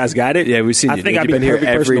 Make sure you guys got it. Yeah, we've seen I you, think dude. I'd You've be been the here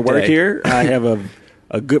perfect person every to work day. here. I have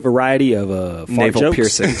a good variety of fart Navel jokes.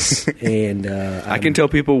 piercings. And I can tell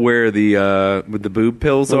people where the boob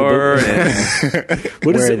pills are.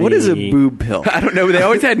 And What is a the- boob pill? I don't know. They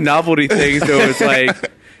always had novelty things. So it was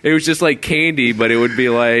like it was just like candy, but it would be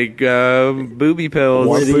like booby pills.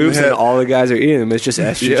 More What do you boobs, and have? all the guys are eating them. It's just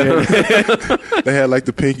estrogen. They had like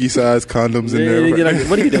the pinky size condoms in Yeah, there.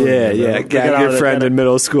 what are you doing? Yeah, bro? yeah. Look Gag at all your that- friend in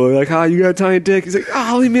middle school. You're like, "Oh, you got a tiny dick." He's like,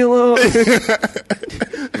 "Oh, leave me alone."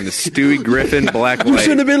 And the Stewie Griffin black light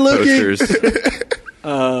shouldn't have been looking. posters.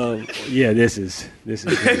 Yeah, this is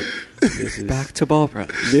good. This is Back to Ball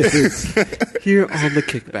Brothers. This is Here on the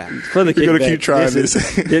kickback. for the We're gonna kickback. keep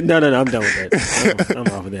trying No, I'm done with that. I'm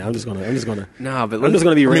off of that. I'm just gonna. No, but I'm just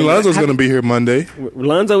gonna be. I mean, Lonzo's going to be here Monday.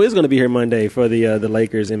 Lonzo is going to be here Monday for the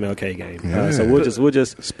Lakers MLK game. So we'll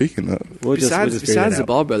just Speaking of, besides figure that the out.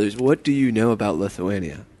 Ball Brothers, what do you know about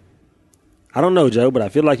Lithuania? I don't know, Joe, but I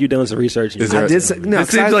feel like you've done some research. Is there- I did. No, It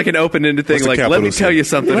seems like an open-ended thing. What's the Like, let capital me tell city? you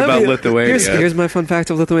something Let about me- Lithuania. Here's my fun fact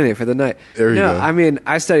of Lithuania for the night. There you no, go. I mean,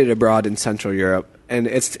 I studied abroad in Central Europe, and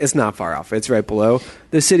it's not far off. It's right below.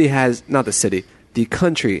 The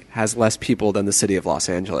country has less people than the city of Los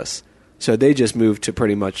Angeles. So they just moved to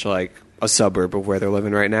pretty much like a suburb of where they're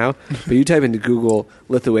living right now. But you type into Google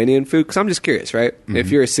Lithuanian food, because I'm just curious, right? If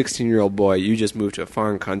you're a 16-year-old boy, you just moved to a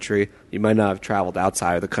foreign country, you might not have traveled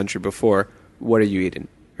outside of the country before. What are you eating,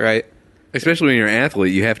 right? Especially when you're an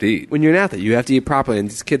athlete, you have to eat. When you're an athlete, you have to eat properly. And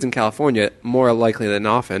these kids in California, more likely than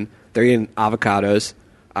often, they're eating avocados,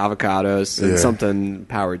 and Yeah. something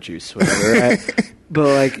power juice, whatever. Right? But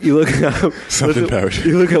like you look up Something power juice.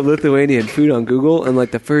 you look up Lithuanian food on Google, and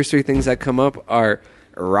like the first three things that come up are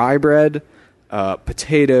rye bread,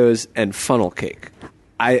 potatoes, and funnel cake.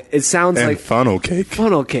 It sounds and like funnel cake.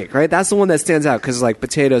 funnel cake, right? That's the one that stands out because like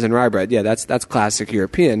potatoes and rye bread, yeah, that's classic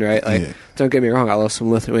European, right? Like, Yeah. don't get me wrong, I love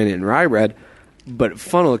some Lithuanian rye bread, but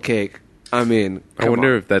funnel cake, I mean, I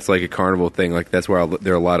wonder if that's like a carnival thing. Like that's where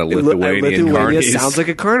there are a lot of Lithuanian Lithuania carnies. sounds like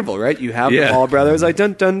a carnival, right? You have Yeah. the Ball Brothers, like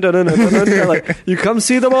dun dun dun dun dun dun, dun like you come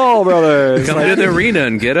see the Ball Brothers. Come to the arena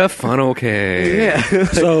and get a funnel cake. Yeah,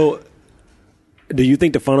 So, do you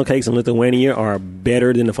think the funnel cakes in Lithuania are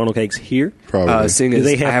better than the funnel cakes here? Probably. seeing Do as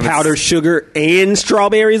they I have haven't powdered sugar and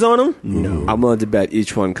strawberries on them? No. I'm willing to bet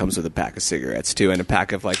each one comes with a pack of cigarettes too, and a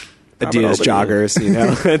pack of like gonna Adidas open it. joggers. You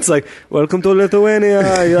know, it's like welcome to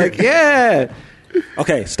Lithuania. You're like, yeah.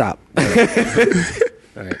 Okay, stop. All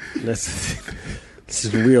right, this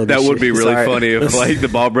is real. That this would be shit. really Sorry. funny if like the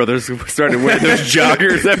Ball Brothers started wearing those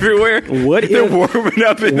joggers everywhere. What They're if- warming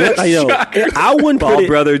up in those Yo, joggers I wouldn't Ball put it.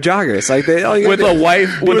 Brother joggers, like they all you with gotta a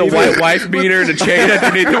white beater and a chain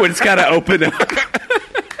underneath it when it's got to open up.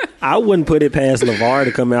 I wouldn't put it past LeVar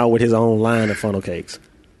to come out with his own line of funnel cakes.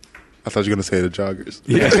 I thought you were going to say the joggers.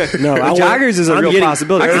 No, joggers is a real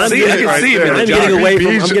possibility. I can see him in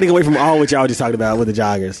the I'm getting away from all what y'all just talked about with the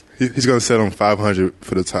joggers. He's going to set on 500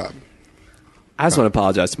 for the top. I just want to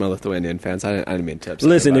apologize to my Lithuanian fans. I didn't mean to upset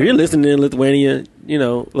Listen, if anybody. you're listening in Lithuania,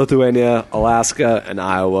 Lithuania, Alaska, and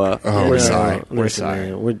Iowa, we're sorry. We're listen,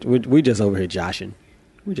 sorry. man, we just over here joshing.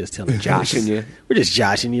 We're just telling Joshing you. We're just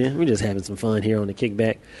joshing you. We're just having some fun here on the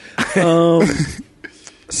kickback.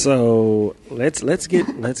 So let's get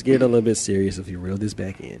a little bit serious if you reel this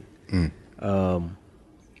back in,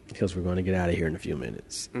 because we're going to get out of here in a few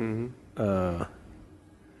minutes. Mm-hmm.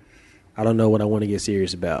 I don't know what I want to get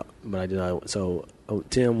serious about, but I do not. So,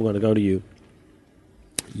 Tim, I'm going to go to you.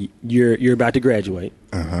 You're about to graduate.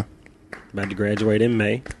 About to graduate in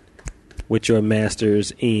May with your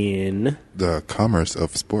master's in the commerce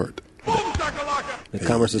of sport. The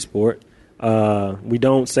commerce of sport. We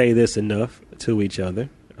don't say this enough to each other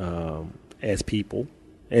as people,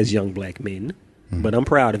 as young black men. But I'm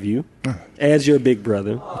proud of you as your big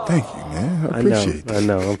brother. Thank you, man. I appreciate that. I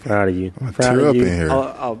know. I'm proud of you. I'm tear up in here.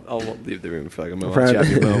 I'll leave the room for like a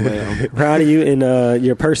moment. Proud of you and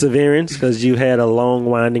your perseverance, because you had a long,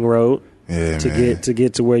 winding road to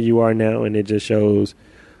get to where you are now, and it just shows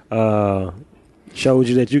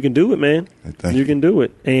you that you can do it, man. You can do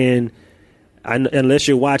it, and unless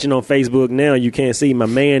you're watching on Facebook now, you can't see my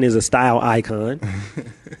man is a style icon.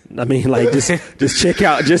 I mean, like just check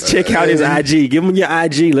out his IG. Give him your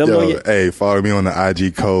IG. Let him know hey, follow me on the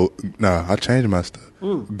IG code. Nah, I changed my stuff.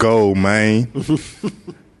 Gold, man.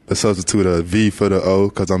 The substitute a V for the O,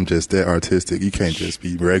 because I'm just that artistic. You can't just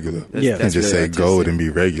be regular. You can't just say gold and be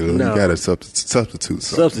regular. No. You got to substitute something.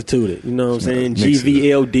 Substitute it. You know what I'm saying?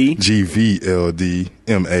 GVLD. GVLD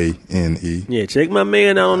MANE. Yeah, check my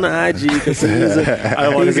man out on the IG. Cause I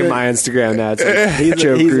don't want to get my Instagram now. It's like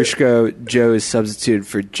Joe Grushko. Joe is substituted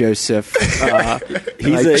for Joseph.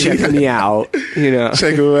 Check me out.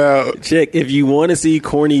 Check him out. Check if you want to see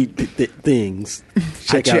corny things.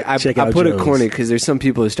 Check out. I put it corny because there's some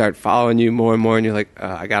people who start following you more and more, and you're like,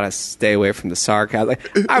 I gotta stay away from the sarcasm.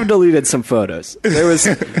 Like, I've deleted some photos. There was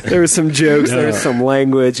some jokes. There was some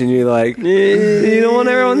language, and you're like, you don't want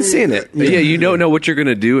everyone seeing it. Yeah, you don't know what you're going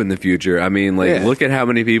to do in the future. I mean, look at how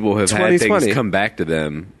many people have had things come back to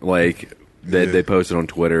them, like that they posted on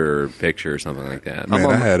Twitter or picture or something like that. Man,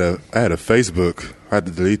 I had a Facebook. I had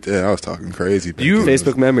to delete that. I was talking crazy.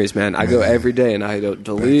 Facebook memories, man. I go every day and I go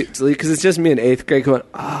delete because it's just me in 8th grade going,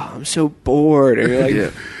 I'm so bored. And you're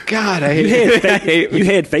like, God, I hate You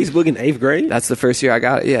had Facebook in 8th grade? That's the first year I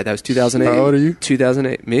got it. Yeah, that was 2008. How old are you?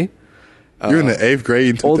 2008. Me? You're in the 8th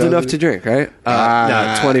grade. Old enough to drink, right?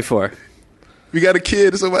 No, 24. We got a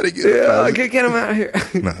kid. Somebody get him. Get him out of here.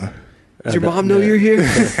 Nah. Does your mom know you're here?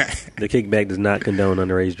 The kickback does not condone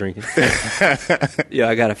underage drinking. Yeah,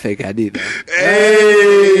 I got a fake ID though.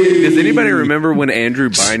 Hey! Does anybody remember when Andrew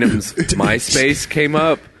Bynum's MySpace came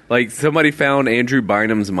up? Like, somebody found Andrew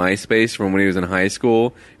Bynum's MySpace from when he was in high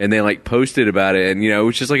school, and they, posted about it, and, it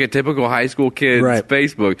was just like a typical high school kid's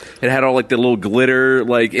Facebook. It had all, the little glitter,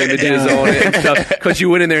 images on it and stuff, because you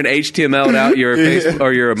went in there and HTML'd out your Facebook,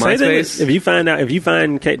 or your MySpace. If you find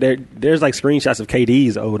there's, screenshots of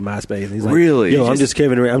KD's old MySpace. And he's like, really? I'm just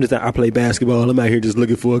Kevin Durant. I play basketball. I'm out here just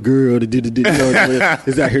looking for a girl to do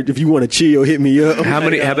is out here. If you want to chill, hit me up. I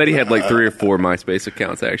bet he had, 3 or 4 MySpace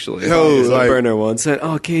accounts, actually. Burner one said,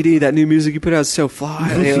 KD, that new music you put out is so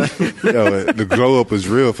fly. The glow up was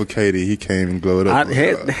real for Katie. He came and glowed up.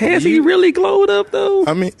 Has he really glowed up though?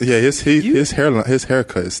 I mean, yeah, his haircut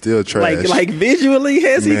is still trash. Like visually,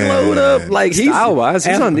 has he glowed up? Like style wise,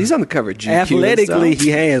 he's on the cover of GQ. Athletically, he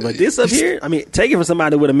has. But this up here, I mean, take it from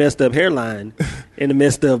somebody with a messed up hairline and a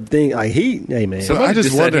messed up thing. Hey man. So I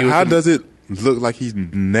just wonder, how does it look like he's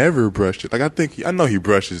never brushed it? I know he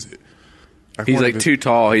brushes it. He's too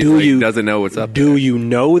tall. He doesn't know what's up. Do you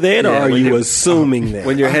know that, or are you assuming that?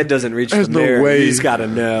 When your head doesn't reach the mirror, he's got to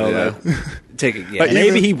know. Take it. Yeah.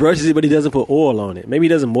 Maybe he brushes it, but he doesn't put oil on it. Maybe he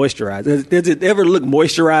doesn't moisturize. Does it ever look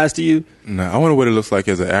moisturized to you? No, I wonder what it looks like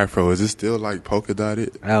as an afro. Is it still polka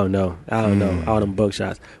dotted? I don't know. All them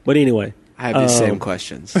buckshots. But anyway. I have these same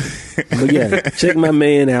questions. But yeah, check my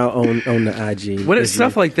man out on the IG. When it's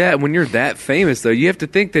stuff like that, when you're that famous, though, you have to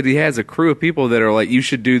think that he has a crew of people that are like, you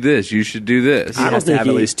should do this, you should do this. He has to have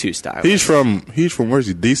at least 2 styles. He's from where's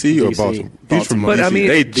he? DC or Baltimore? He's from but DC. I mean,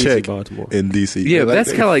 they DC, check Baltimore. in DC. Yeah, but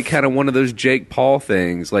that's kind of one of those Jake Paul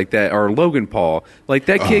things like that, or Logan Paul. Like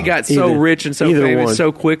that kid got so rich and so famous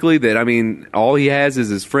so quickly that, I mean, all he has is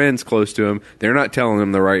his friends close to him. They're not telling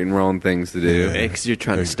him the right and wrong things to do. Because you're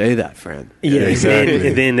trying to stay that friend. Yeah, exactly.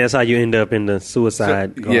 and then that's how you end up in the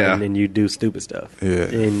suicide garden, yeah. and you do stupid stuff. Yeah.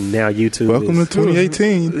 And now YouTube. Welcome is, to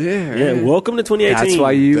 2018. Yeah, welcome to 2018. That's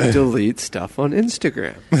why you delete stuff on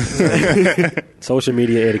Instagram. Social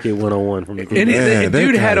media etiquette 101 from the group. And the Man, that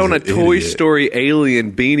dude had guy's on a an Toy idiot. Story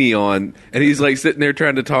alien beanie on, and he's like sitting there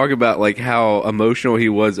trying to talk about like how emotional he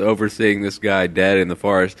was over seeing this guy dead in the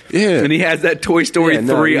forest. Yeah. And he has that Toy Story Yeah,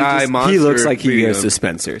 no, 3-eye monster. He looks like he beanie goes on. to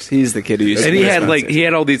Spencer's. He's the kid who used to And go he to had Spencer's. he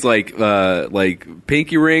had all these like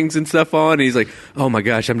pinky rings and stuff on. And he's like, "Oh my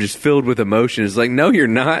gosh, I'm just filled with emotion." It's like, no, you're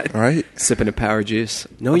not. Right? sipping a power juice.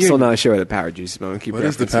 No, I'm you're- still not sure what the power juice is, but I'm gonna keep What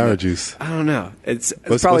is the referencing power it. juice? I don't know. It's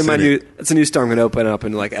What's- probably what's my in new. it? It's a new store I'm gonna open up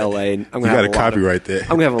in like LA. And I'm gonna You have got to copyright that. I'm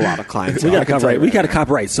gonna have a lot of clients. We got to copyright. We got to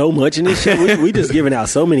copyright so much in this shit. We just giving out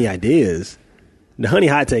so many ideas. The honey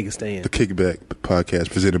hot take is staying. The Kickback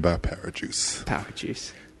podcast presented by Power Juice. power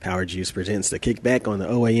juice. Power Juice presents the Kickback on the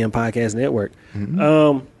OAM Podcast Network.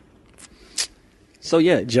 So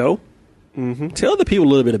yeah, Joe, tell the people a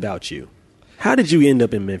little bit about you. How did you end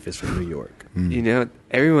up in Memphis from New York? You know,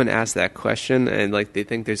 everyone asks that question, and like they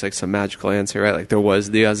think there's like some magical answer, right? Like there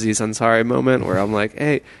was the Aziz Ansari moment where I'm like,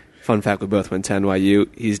 hey. Fun fact: we both went to NYU.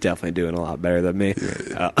 He's definitely doing a lot better than me.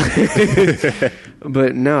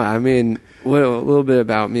 But no, I mean, a little bit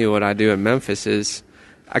about me. What I do in Memphis is,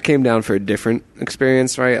 I came down for a different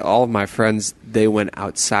experience. Right, all of my friends they went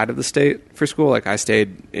outside of the state for school. Like I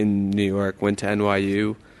stayed in New York, went to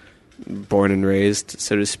NYU, born and raised,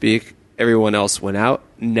 so to speak. Everyone else went out.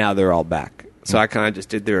 Now they're all back. So I kind of just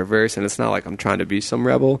did the reverse, and it's not like I'm trying to be some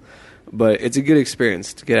rebel. But it's a good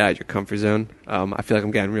experience to get out of your comfort zone. I feel like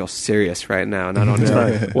I'm getting real serious right now, and I don't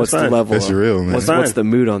know what's the fine. level. That's real, man. What's the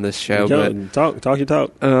mood on this show? Joe, talk your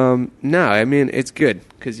talk. But no, I mean it's good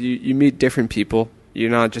because you meet different people. You're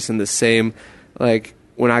not just in the same. Like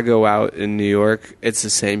when I go out in New York, it's the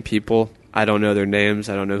same people. I don't know their names.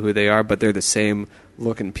 I don't know who they are, but they're the same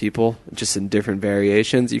looking people, just in different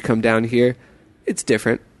variations. You come down here, it's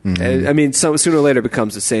different. And, I mean, sooner or later it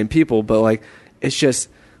becomes the same people, but like it's just.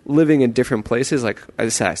 Living in different places, like I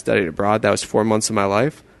said, I studied abroad. That was 4 months of my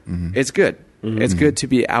life. It's good. It's good to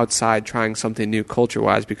be outside trying something new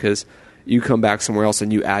culture-wise because you come back somewhere else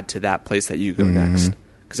and you add to that place that you go next.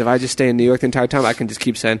 Because if I just stay in New York the entire time, I can just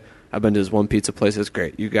keep saying, I've been to this one pizza place. It's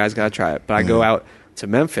great. You guys got to try it. But I go out to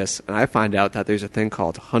Memphis and I find out that there's a thing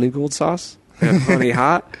called honey gold sauce and honey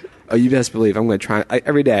hot. Oh, you best believe I'm going to try it.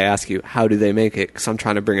 Every day I ask you, how do they make it? Because I'm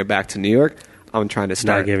trying to bring it back to New York. I'm trying to Not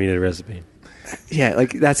start. giving you the recipe. Yeah,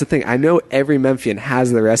 like that's the thing. I know every Memphian has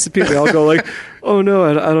the recipe. They all go like, "Oh no,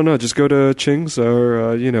 I don't know. Just go to Ching's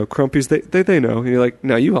or Crumpy's. They know." And you're like,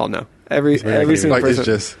 "No, you all know. Every single Like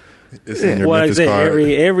person." it's in your Well, like I Memphis said, card.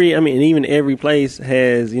 even every place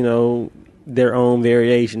has, their own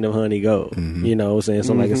variation of honey gold. You know what I'm saying?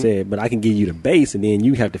 So like I said, but I can give you the base and then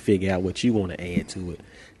you have to figure out what you want to add to it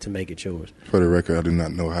to make it yours. For the record, I do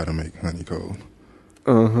not know how to make honey cold.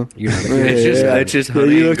 You're not It's just Yeah,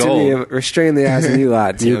 honey you and looked at me gold. and restrained the eyes and you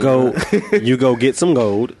lied to you him. go you go get some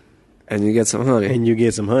gold and you get some honey. and you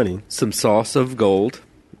get some honey. Some sauce of gold.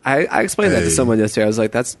 I explained that to Hey. someone yesterday. I was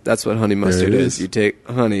like, "That's what honey mustard it is. is. You take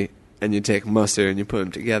honey and you take mustard and you put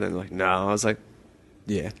them together." And they're like, "No," I was like,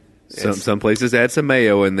 "Yeah." Some places add some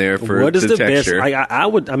mayo in there for What is the texture. best? I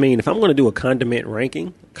would. I mean, if I'm going to do a condiment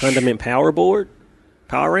ranking, condiment power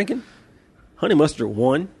ranking, honey mustard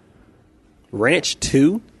 1, ranch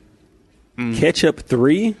 2, ketchup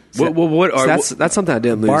 3, What are that's something I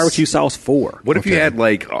didn't lose. barbecue sauce 4. what if you Okay. had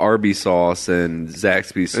like Arby's sauce and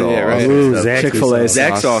Zaxby's sauce? Yeah, right. and Ooh, stuff? Zaxby's Chick-fil-A sauce.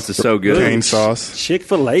 Zax sauce is so good. Cane sauce.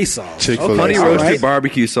 Chick-fil-A sauce. Chick-fil-A Honey sauce. roasted Alright.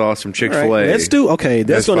 barbecue sauce from All Chick-fil-A. right, let's do. Okay,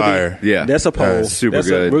 that's That's going to fire. be. Yeah. That's a poll. That's super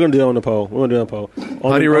good. We're going to do it on the poll. We're going to do it on the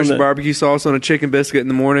poll. Honey on roasted the- barbecue sauce on a chicken biscuit in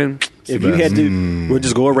the morning. It's If the you best. had to, we'll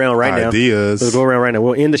just go around right now. Ideas. We'll go around right now.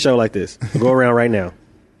 We'll end the show like this. We'll go around right now.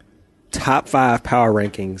 Top 5 power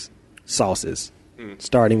rankings sauces,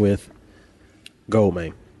 starting with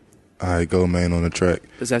Goldman. All right, go man on the track.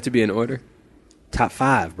 Does it have to be in order? Top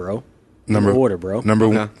 5, bro. Number order, bro. Number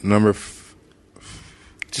Okay. one, number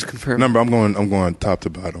Just confirm. number. I'm going top to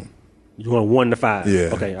bottom. You want 1 to 5? Yeah.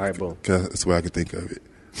 Okay. All right. Boom. 'Cause that's the way I can think of it.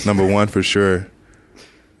 Number 1 for sure.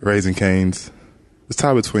 Raising Cane's. It's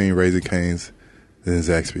tied between Raising Cane's and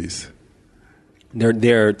Zaxby's.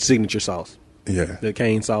 Their signature sauce, Yeah. the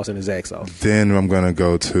cane sauce and the Zax sauce. Then I'm gonna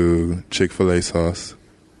go to Chick-fil-A sauce.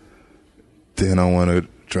 Then I want to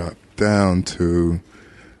drop down to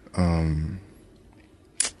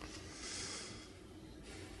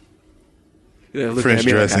Yeah, look French at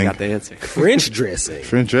me like dressing. I got the answer. French dressing.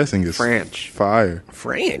 French dressing is French. fire.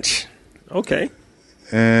 French. Okay.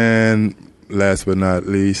 And last but not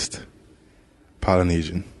least,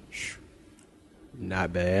 Polynesian.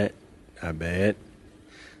 Not bad. I bet.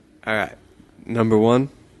 All right. Number 1,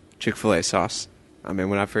 Chick-fil-A sauce. I mean,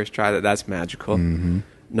 when I first tried it, that's magical. Mm-hmm.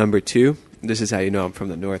 Number 2, this is how you know I'm from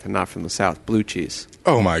the north and not from the south, blue cheese.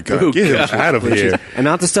 Oh my God! Oh, Get him God. out of Blue here. cheese. And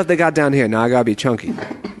not the stuff they got down here. No, I gotta be chunky.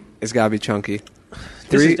 It's gotta be chunky.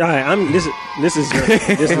 This 3, is, all right,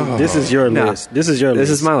 this is your No. list. This is your list. This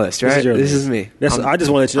is my list, right? your This list. is me. I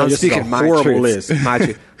just want to let you know I'm this speaking is a my horrible truths. list. My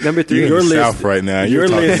truth. Number 3, You're in Your the list- South right now. Your You're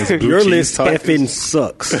talking list, this blue your cheese list talk. effing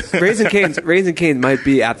sucks. Raisin Cane's might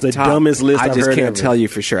be at the The top. dumbest list I I've just heard can't ever. tell you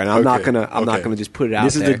for sure, and I'm not Okay, gonna just put it out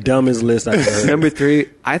This is there. the dumbest list I've heard. Number 3,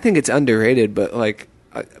 I think it's underrated, but like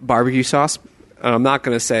barbecue sauce. And I'm not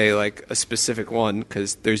gonna say like a specific one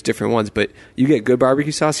because there's different ones, but you get good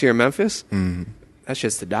barbecue sauce here in Memphis. That's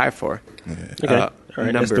just to die for. Okay. All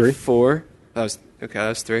right, that's number 3. 4. That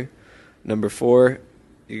was 3. Number 4,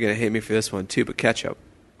 you're gonna hate me for this one too, but ketchup.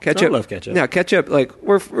 Ketchup. I love ketchup. Now ketchup, like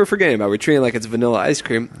we're forgetting about. We're treating it like it's vanilla ice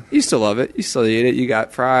cream. You still love it. You still eat it. You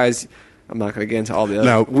got fries. I'm not gonna get into all the other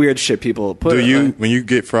Now, weird shit people put. Do you, like, when you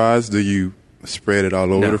get fries, do you spread it all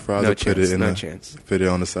over No, the fries, no or put chance, it in no the, chance. put it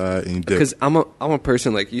on the side and you dip? Because I'm a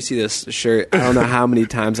person, like, you see this shirt, I don't know how many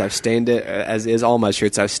times I've stained it, as is all my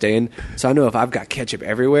shirts I've stained. So I know if I've got ketchup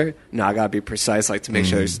everywhere, no, I got to be precise, like, to make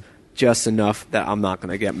sure there's just enough that I'm not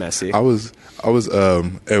going to get messy. I was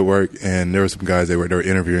at work and there were some guys they were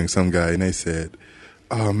interviewing some guy and they said,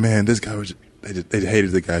 "Oh man, this guy was." They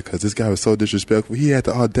hated the guy because this guy was so disrespectful. He had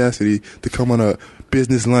the audacity to come on a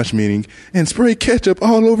business lunch meeting and spray ketchup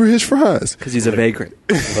all over his fries. Because he's a vagrant.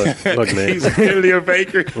 Look, man. He's literally a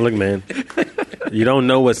baker. Look, man. You don't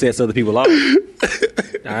know what sets other people off.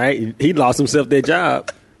 All right, he lost himself that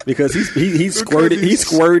job because he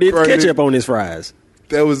squirted ketchup on his fries.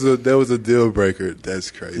 That was a deal breaker.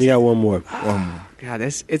 That's crazy. You got one more. God,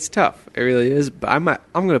 it's tough. It really is. But I'm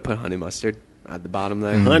going to put honey mustard at the bottom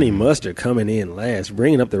there. Honey mustard coming in last,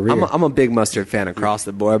 bringing up the rear. I'm a big mustard fan across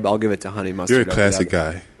the board, but I'll give it to honey mustard. You're a over classic the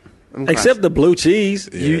other. guy. I'm Except the blue cheese,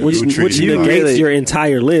 Yeah, which blue cheese. negates Really? your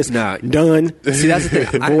entire list. Nah. Done. See, that's the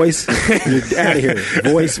thing. Voice, you're out of here.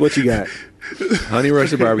 Voice, what you got? Honey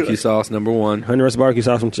roasted barbecue sauce, number 1. Honey roasted barbecue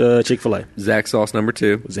sauce from Chick-fil-A. Zach sauce, number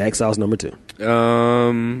 2. Zach sauce, number 2.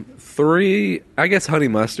 3, I guess honey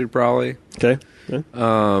mustard probably. Okay. Yeah.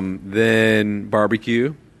 Then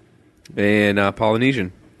barbecue and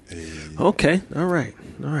Polynesian. Okay. All right.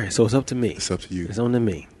 So it's up to me. It's up to you. It's on to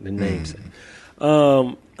me. The namesake.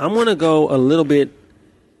 I'm gonna go a little bit.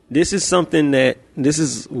 This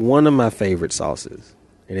is one of my favorite sauces,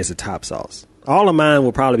 and it's a top sauce. All of mine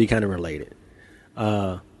will probably be kind of related.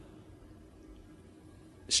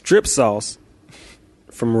 Strip sauce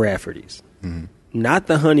from Rafferty's, not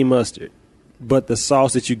the honey mustard, but the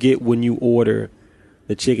sauce that you get when you order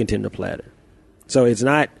the chicken tender platter. So it's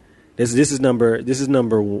not. This is number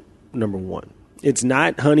 1. It's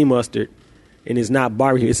not honey mustard, and it's not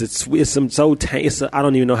barbecue. I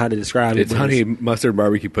don't even know how to describe it. It's honey mustard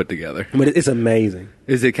barbecue put together. But it's amazing.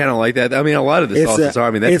 Is it kind of like that? I mean, a lot of the sauces are.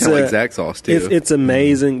 I mean, that's kind of like Zach sauce too. It's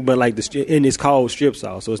amazing, but like and it's called strip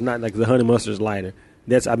sauce, so it's not like the honey mustard is lighter.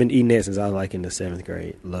 I've been eating that since I was like in the 7th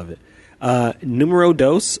grade. Love it. Numero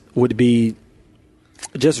dos would be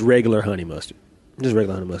just regular honey mustard. Just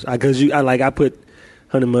regular honey mustard. Because I put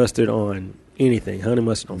honey mustard on anything. Honey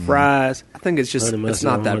mustard on fries. I think it's honey it's mustard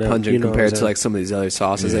not on that whatever, pungent you know what I'm compared to saying? like some of these other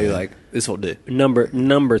sauces that you're like, this will do.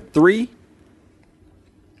 Number 3,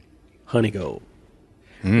 honey gold.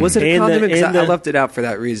 Was it a And condiment? 'Cause and I the- left it out for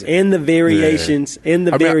that reason. And the variations,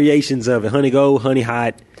 variations of it. Honey gold, honey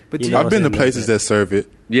hot. But you know I've what been to I'm saying? places that serve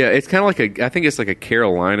it. Yeah, it's kind of like I think it's like a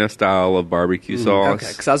Carolina style of barbecue sauce. Okay,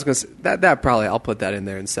 because I was going to say, that probably, I'll put that in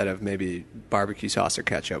there instead of maybe barbecue sauce or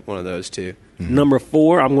ketchup, one of those two. Number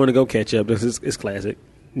 4, I'm going to go ketchup because it's classic.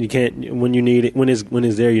 You can't when you need it when it's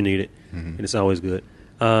there you need it, and it's always good.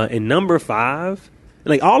 And number 5,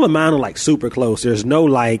 like all of mine are like super close. There's no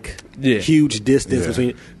like huge distance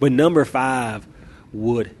between. But number 5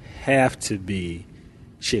 would have to be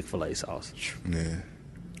Chick-fil-A sauce. Yeah.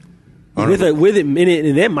 With it in it,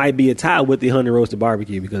 and that might be a tie with the honey roasted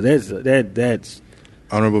barbecue because that's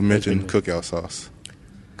Honorable mention, cookout sauce.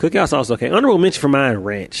 cookout sauce. Okay, honorable mention for mine,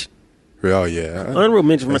 ranch. Oh yeah. Honorable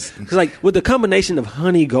mention for mine because like with the combination of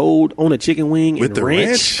honey gold on a chicken wing With and the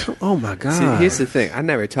ranch. ranch? Oh my god! See, here's the thing. I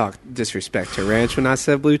never talked disrespect to ranch when I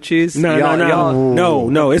said blue cheese. No.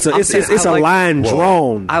 It's I'm saying a I like- line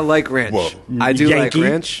drawn. I like ranch. Whoa. I do Yankee,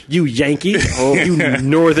 like ranch. You Yankee, you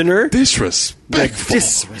Northerner. Disrespectful.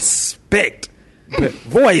 Disrespect.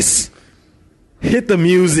 Voice. Hit the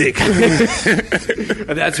music.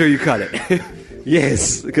 That's where you cut it.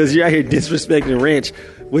 Yes, because you're out here disrespecting ranch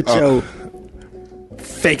with your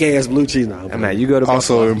fake ass blue cheese. No, And man, you go to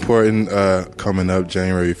Also Buffalo. important, coming up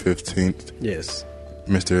January 15th, yes.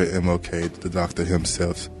 Mr. MLK, the doctor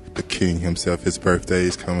himself, the king himself, his birthday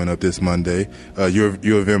is coming up this Monday.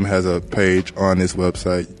 U of M has a page on its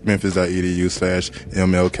website,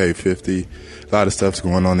 memphis.edu/MLK50. A lot of stuff's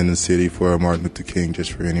going on in the city for Martin Luther King,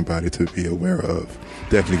 just for anybody to be aware of.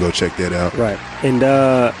 Definitely go check that out. Right. And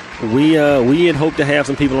we had hoped to have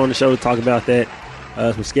some people on the show to talk about that.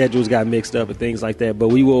 Some schedules got mixed up and things like that. But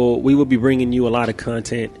we will be bringing you a lot of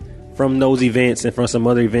content from those events and from some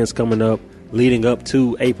other events coming up leading up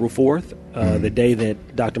to April 4th, the day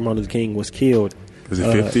that Dr. Martin Luther King was killed. Was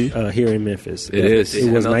it 50? Here in Memphis. It is.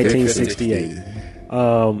 It was MLK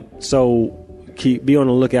 1968. So be on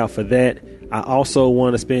the lookout for that. I also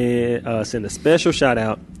want to send a special shout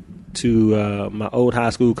out to my old high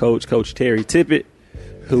school coach, Coach Terry Tippett,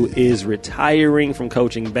 who is retiring from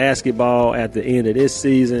coaching basketball at the end of this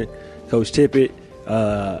season. Coach Tippett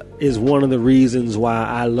is one of the reasons why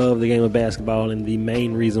I love the game of basketball and the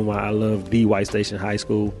main reason why I love the White Station High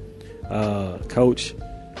School. Coach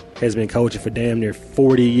has been coaching for damn near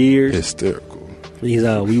 40 years. Hysterical. He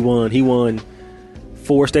won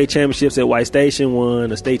 4 state championships at White Station,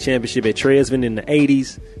 won a state championship at Tresvant in the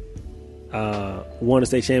 80s, won a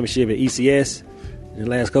state championship at ECS. In the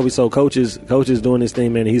last couple, so coach is doing this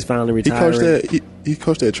thing, man. And he's finally retiring. He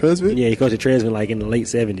coached at Tresvant? Yeah, he coached at Tresvant like in the late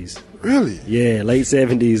 70s. Really? Yeah, late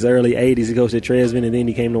 70s, early 80s. He coached at Tresvant, and then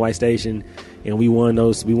he came to White Station, and we won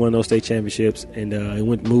those state championships. And he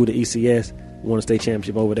moved to ECS, won a state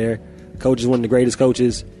championship over there. Coach is one of the greatest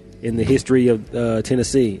coaches in the history of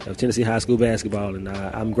Tennessee high school basketball, and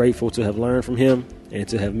I'm grateful to have learned from him and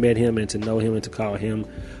to have met him and to know him and to call him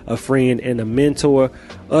a friend and a mentor.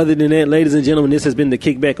 Other than that, ladies and gentlemen, this has been the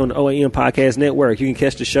Kickback on the OAM Podcast Network. You can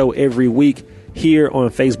catch the show every week here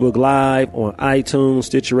on Facebook Live, on iTunes,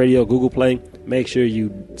 Stitcher Radio, Google Play. Make sure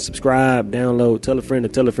you subscribe, download, tell a friend to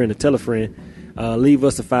tell a friend to tell a friend. Leave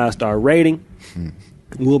us a 5-star rating.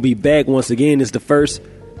 We'll be back once again. It's the first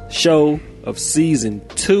show of season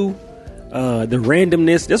 2. The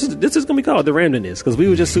randomness. This is going to be called the randomness because we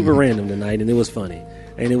were just super random tonight, and it was funny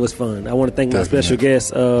and it was fun. I want to thank my special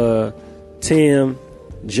guests, Tim,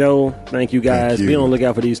 Joe. Thank you guys. Thank you. Be on the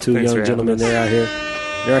lookout for these two Thanks young for gentlemen. having us.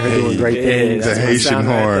 They're out here doing great things. The That's my Haitian sound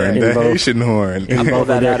right horn. there. The Haitian horn. I pull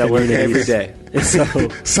that out at work every day. And so,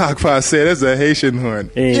 Sockpot said that's a Haitian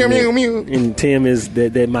horn. and Tim is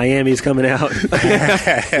that Miami's coming out.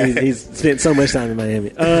 he's spent so much time in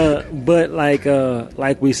Miami. But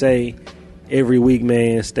like we say every week,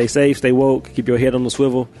 man, stay safe, stay woke, keep your head on the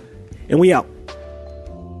swivel, and we out.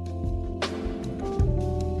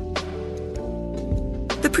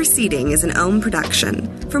 The preceding is an OAM production.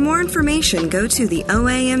 For more information, go to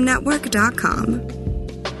theoamnetwork.com.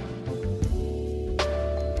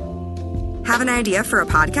 Have an idea for a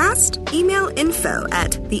podcast? Email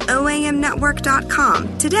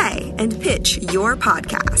info@theoamnetwork.com today and pitch your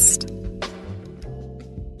podcast.